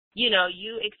 You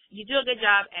do a good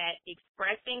job at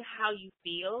expressing how you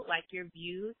feel, like your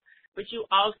views, but you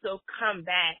also come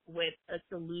back with a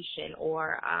solution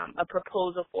or a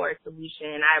proposal for a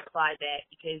solution. And I applaud that,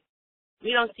 because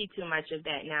we don't see too much of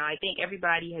that now. I think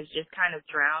everybody has just kind of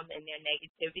drowned in their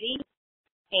negativity,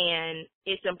 and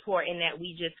it's important that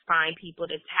we just find people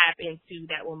to tap into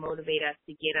that will motivate us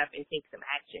to get up and take some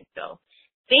action. So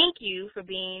thank you for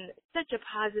being such a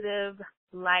positive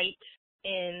light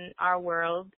in our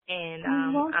world, and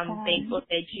I'm thankful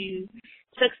that you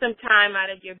took some time out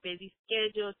of your busy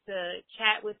schedule to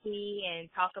chat with me and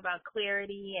talk about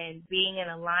clarity and being in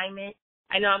alignment.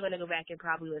 I know I'm going to go back and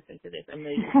probably listen to this a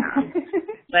million times.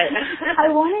 But I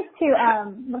wanted to,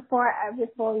 before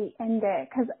we end it,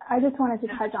 because I just wanted to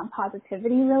touch on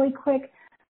positivity really quick,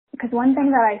 because one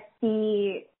thing that I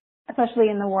see, especially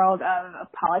in the world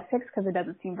of politics, because it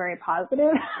doesn't seem very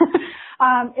positive,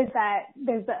 is that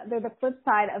there's the flip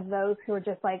side of those who are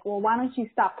just like, well, why don't you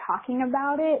stop talking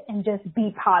about it and just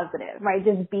be positive, right?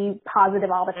 Just be positive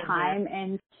all the time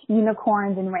and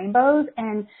unicorns and rainbows.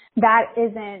 And that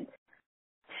isn't,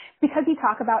 because you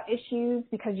talk about issues,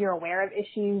 because you're aware of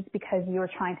issues, because you're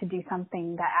trying to do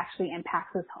something that actually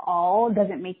impacts us all,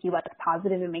 doesn't make you less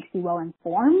positive. It makes you well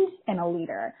informed and a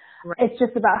leader. Right. It's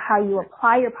just about how you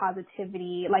apply your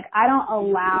positivity. Like, I don't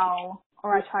allow,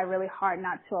 or I try really hard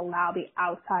not to allow the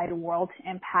outside world to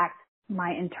impact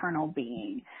my internal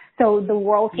being. So the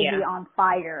world can be on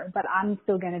fire, but I'm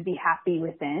still going to be happy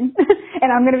within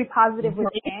and I'm going to be positive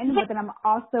within, but then I'm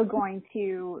also going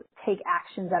to take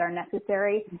actions that are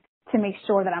necessary to make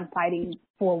sure that I'm fighting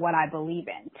for what I believe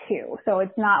in too. So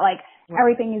it's not like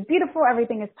everything is beautiful,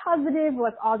 everything is positive,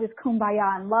 let's all just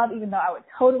kumbaya and love, even though I would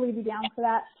totally be down for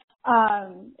that.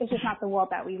 It's just not the world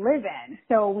that we live in.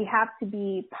 So we have to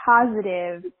be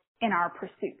positive in our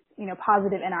pursuits,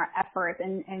 positive in our efforts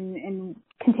and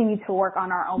continue to work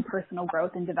on our own personal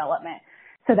growth and development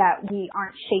so that we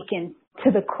aren't shaken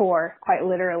to the core, quite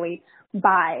literally,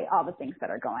 by all the things that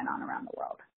are going on around the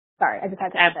world. Sorry, I just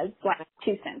had to add that last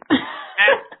 2 cents.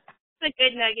 It's a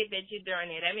good nugget that you're doing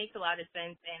it. That makes a lot of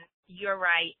sense, and you're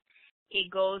right.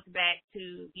 It goes back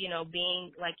to,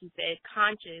 being, like you said,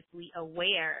 consciously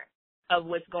aware of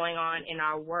what's going on in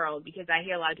our world, because I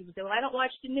hear a lot of people say, well, I don't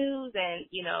watch the news, and,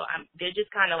 they're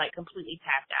just kind of like completely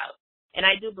tapped out. And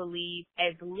I do believe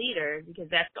as leaders, because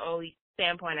that's the only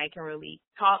standpoint I can really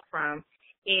talk from,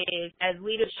 is as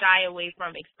leaders shy away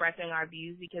from expressing our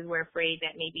views because we're afraid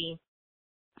that maybe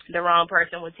the wrong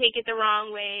person will take it the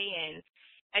wrong way. And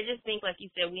I just think, like you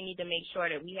said, we need to make sure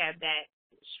that we have that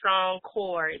strong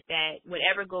core that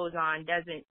whatever goes on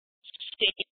doesn't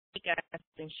shake us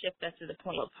and shift us to the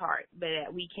point of heart, but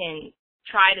that we can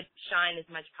try to shine as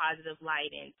much positive light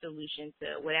and solution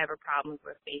to whatever problems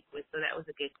we're faced with. So that was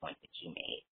a good point that you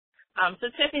made.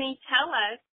 So Tiffany, tell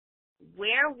us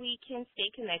where we can stay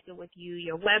connected with you,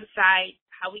 your website,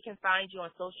 how we can find you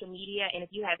on social media, and if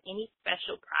you have any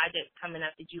special projects coming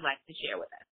up that you'd like to share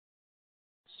with us.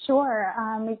 Sure.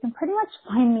 You can pretty much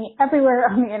find me everywhere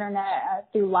on the internet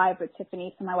through Live with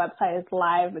Tiffany. So my website is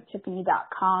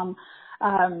livewithtiffany.com,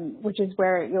 which is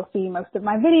where you'll see most of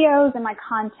my videos and my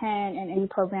content and any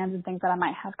programs and things that I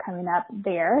might have coming up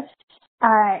there.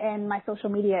 And my social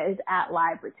media is at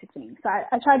Live with Tiffany. So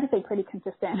I tried to stay pretty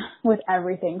consistent with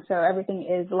everything. So everything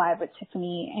is Live with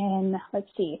Tiffany. And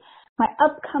let's see, my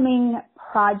upcoming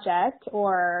project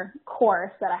or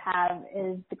course that I have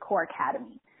is the Core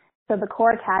Academy. So the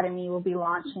Core Academy will be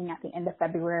launching at the end of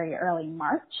February, early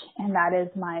March. And that is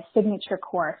my signature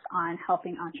course on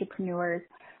helping entrepreneurs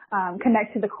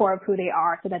connect to the core of who they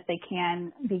are so that they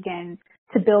can begin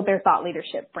to build their thought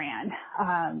leadership brand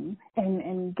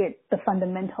and get the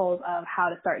fundamentals of how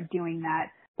to start doing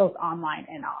that both online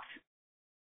and off.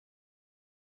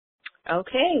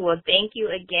 Okay, well, thank you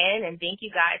again, and thank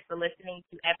you guys for listening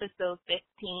to episode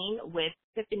 15 with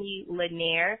Tiffany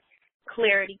Lanier,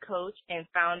 Clarity Coach and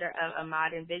founder of A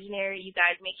Modern Visionary. You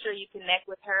guys make sure you connect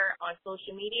with her on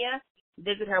social media,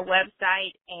 visit her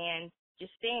website, and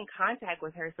just stay in contact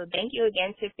with her. So thank you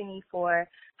again, Tiffany, for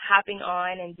hopping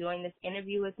on and doing this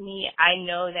interview with me. I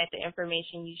know that the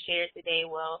information you shared today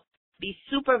will be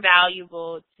super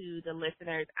valuable to the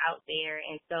listeners out there.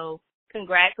 And so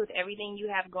congrats with everything you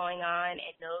have going on,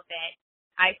 and know that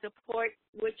I support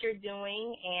what you're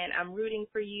doing, and I'm rooting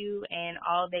for you and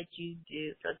all that you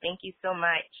do. So thank you so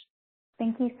much.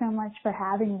 Thank you so much for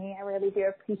having me. I really do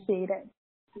appreciate it.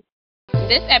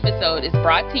 This episode is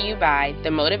brought to you by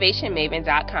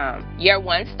themotivationmaven.com, your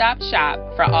one-stop shop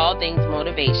for all things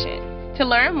motivation. To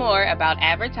learn more about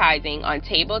advertising on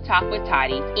Table Talk with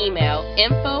Toddy, email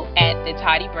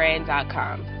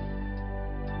info@thetoddybrand.com.